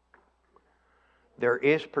 There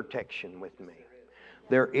is protection with me.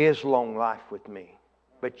 There is long life with me.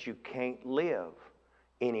 But you can't live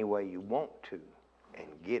any way you want to and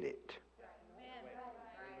get it.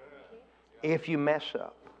 If you mess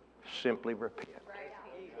up, simply repent.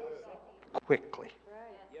 Quickly.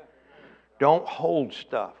 Don't hold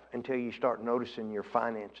stuff until you start noticing your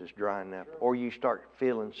finances drying up or you start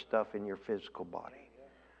feeling stuff in your physical body.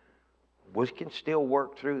 We can still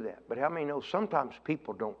work through that. But how many know sometimes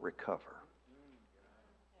people don't recover?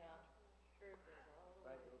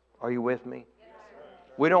 Are you with me?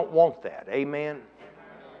 We don't want that. Amen?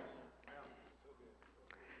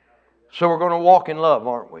 So we're going to walk in love,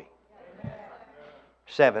 aren't we?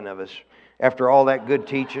 7 of us. After all that good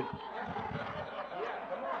teaching.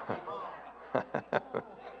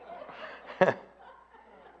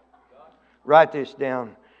 Write this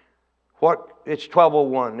down. It's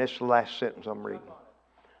 12:01. This is the last sentence I'm reading.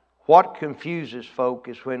 What confuses folk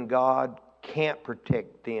is when God can't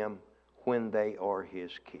protect them when they are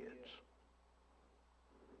His kids.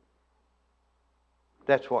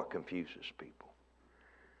 That's what confuses people.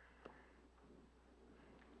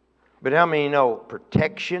 But how many know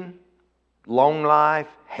protection, long life,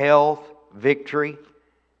 health, victory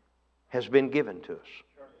has been given to us?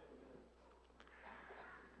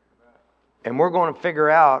 And we're going to figure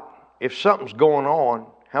out if something's going on,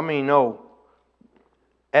 how many know,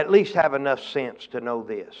 at least have enough sense to know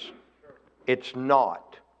this. It's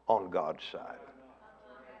not on God's side.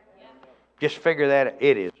 Just figure that out.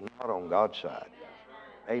 It is not on God's side.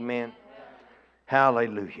 Amen.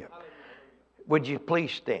 Hallelujah. Would you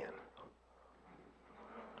please stand?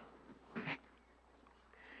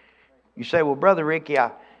 You say, well, Brother Ricky,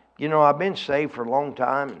 I've been saved for a long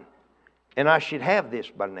time and I should have this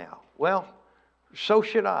by now. Well, so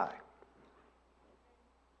should I.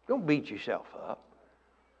 Don't beat yourself up.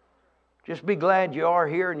 Just be glad you are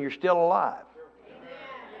here and you're still alive.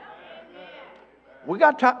 We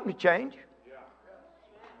got time to change.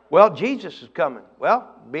 Well, Jesus is coming.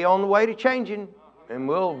 Well, be on the way to changing and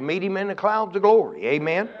we'll meet Him in the clouds of glory.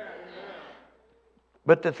 Amen.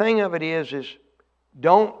 But the thing of it is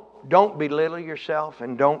don't belittle yourself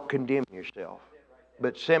and don't condemn yourself.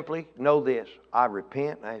 But simply know this. I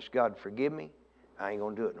repent. I ask God to forgive me. I ain't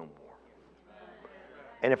going to do it no more.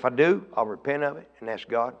 And if I do, I'll repent of it and ask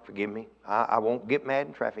God, forgive me. I won't get mad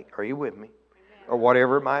in traffic. Are you with me? Or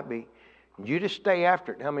whatever it might be. You just stay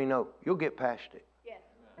after it. How many know? You'll get past it.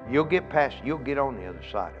 You'll get past it. You'll get on the other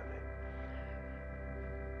side of it.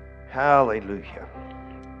 Hallelujah.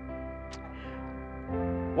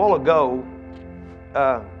 A while ago,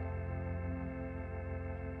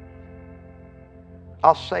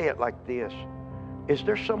 I'll say it like this. Is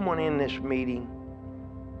there someone in this meeting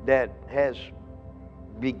that has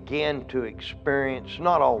began to experience,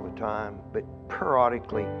 not all the time, but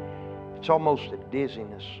periodically, it's almost a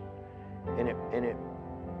dizziness, and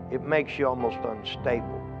it makes you almost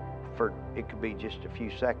unstable for, it could be just a few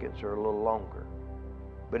seconds or a little longer.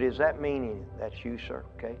 But is that meaning that's you, sir?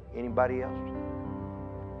 Okay. Anybody else?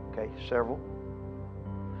 Okay, several.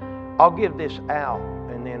 I'll give this out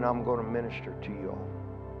and then I'm going to minister to you all.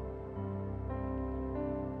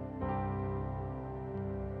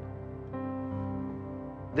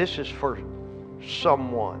 This is for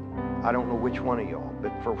someone. I don't know which one of y'all,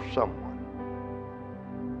 but for someone.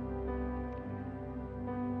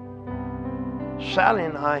 Sally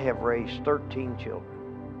and I have raised 13 children.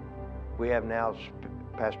 We have now, as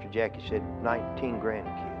Pastor Jackie said, 19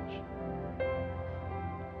 grandkids.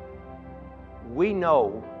 We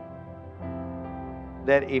know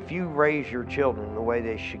that if you raise your children the way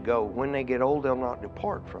they should go, when they get old, they'll not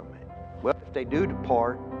depart from it. Well, if they do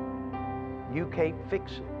depart, you can't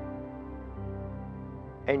fix it.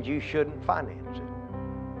 And you shouldn't finance it.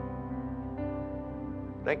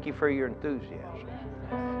 Thank you for your enthusiasm.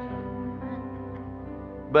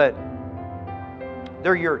 But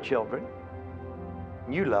they're your children.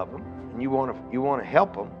 You love them, and you want to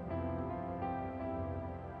help them.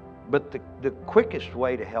 But the quickest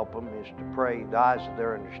way to help them is to pray the eyes of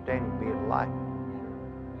their understanding be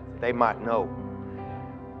enlightened. They might know.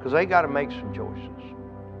 Because they got to make some choices.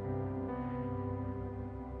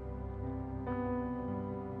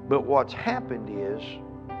 But what's happened is,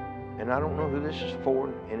 and I don't know who this is for,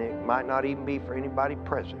 and it might not even be for anybody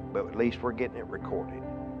present, but at least we're getting it recorded.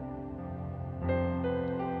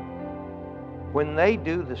 When they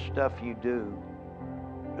do the stuff you do,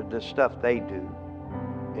 the stuff they do,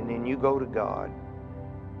 and then you go to God,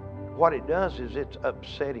 what it does is it's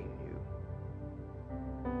upsetting you.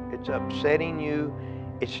 It's upsetting you.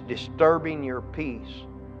 It's disturbing your peace.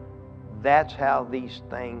 That's how these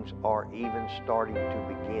things are even starting to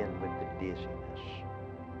begin with the dizziness.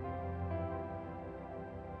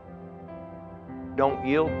 Don't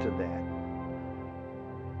yield to that.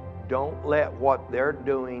 Don't let what they're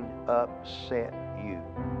doing upset you.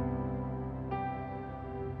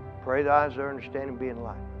 Pray the eyes of their understanding be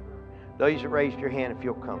enlightened. Those that raised your hand, if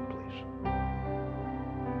you'll come, please.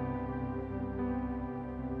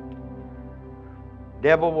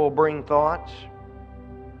 Devil will bring thoughts.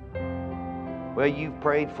 Well, you've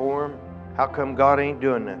prayed for him. How come God ain't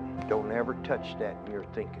doing nothing? Don't ever touch that in your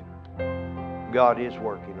thinking. God is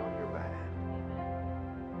working on your behalf.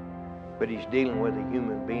 But He's dealing with a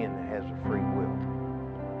human being that has a free will.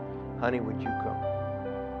 Honey, would you come?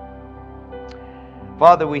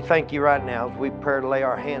 Father, we thank you right now as we pray to lay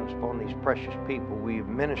our hands upon these precious people. We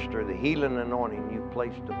administer the healing anointing you've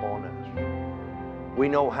placed upon us. We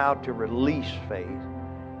know how to release faith.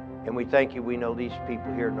 And we thank you, we know these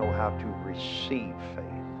people here know how to receive faith.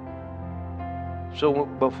 So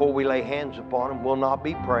before we lay hands upon them, we'll not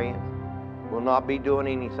be praying. We'll not be doing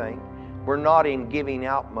anything. We're not in giving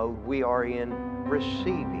out mode. We are in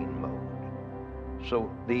receiving mode.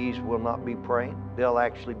 So these will not be praying. They'll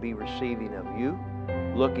actually be receiving of you,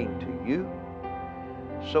 looking to you.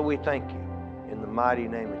 So we thank you in the mighty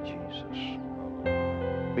name of Jesus.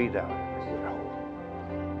 Be thou every whit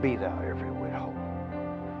whole. Be thou every whit whole.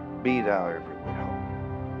 Be thou every whit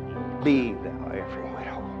whole. Be thou every whit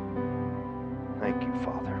whole. Thank you,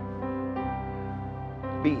 Father.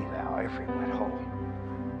 Be thou every whit whole.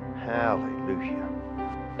 Hallelujah.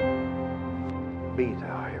 Be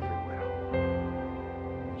thou every whit whole.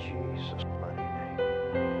 In Jesus' mighty name.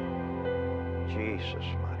 Jesus'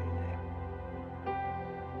 mighty name.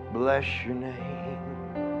 Bless your name.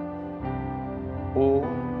 Oh.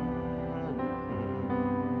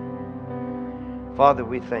 Father,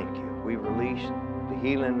 we thank you. We release the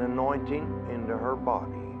healing anointing into her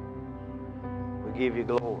body. We give you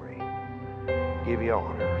glory. Give you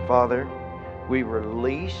honor. Father, we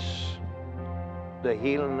release the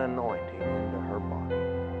healing anointing into her body.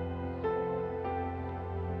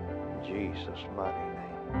 In Jesus' mighty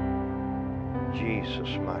name.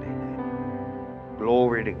 Jesus' mighty name.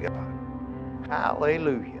 Glory to God.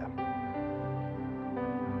 Hallelujah.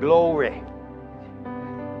 Glory.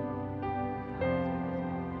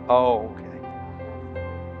 Oh, okay.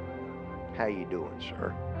 How you doing,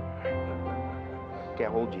 sir? Can I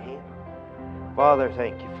hold your hand? Father,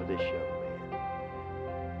 thank you for this young man.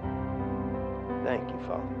 Thank you,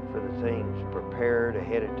 Father, for the things prepared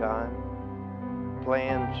ahead of time,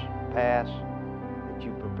 plans past that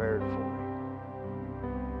you prepared for him.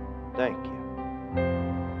 Thank you.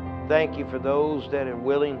 Thank you for those that are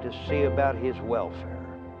willing to see about his welfare.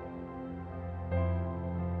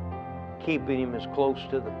 Keeping him as close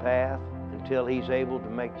to the path until he's able to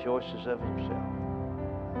make choices of himself.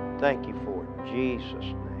 Thank you for it. In Jesus'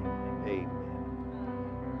 name, amen.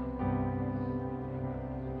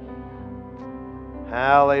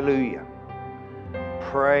 Hallelujah.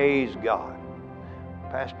 Praise God.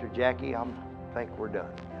 Pastor Jackie, I think we're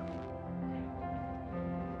done.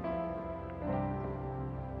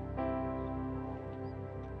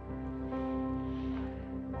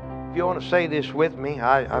 If you want to say this with me,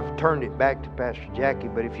 I've turned it back to Pastor Jackie,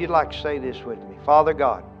 but if you'd like to say this with me, Father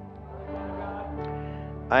God,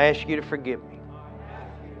 I ask you to forgive me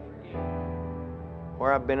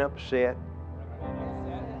where I've been upset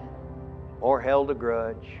or held a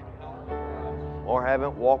grudge or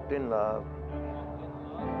haven't walked in love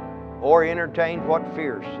or entertained what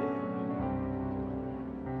fear said.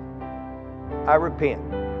 I repent.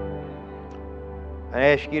 I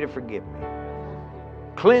ask you to forgive me.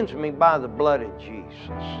 Cleanse me by the blood of Jesus.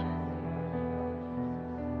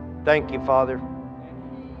 Thank you, Father.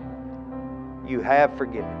 You have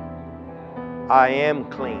forgiven. I am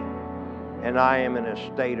clean, and I am in a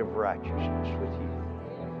state of righteousness with you.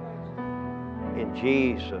 In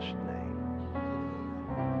Jesus' name,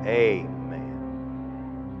 amen.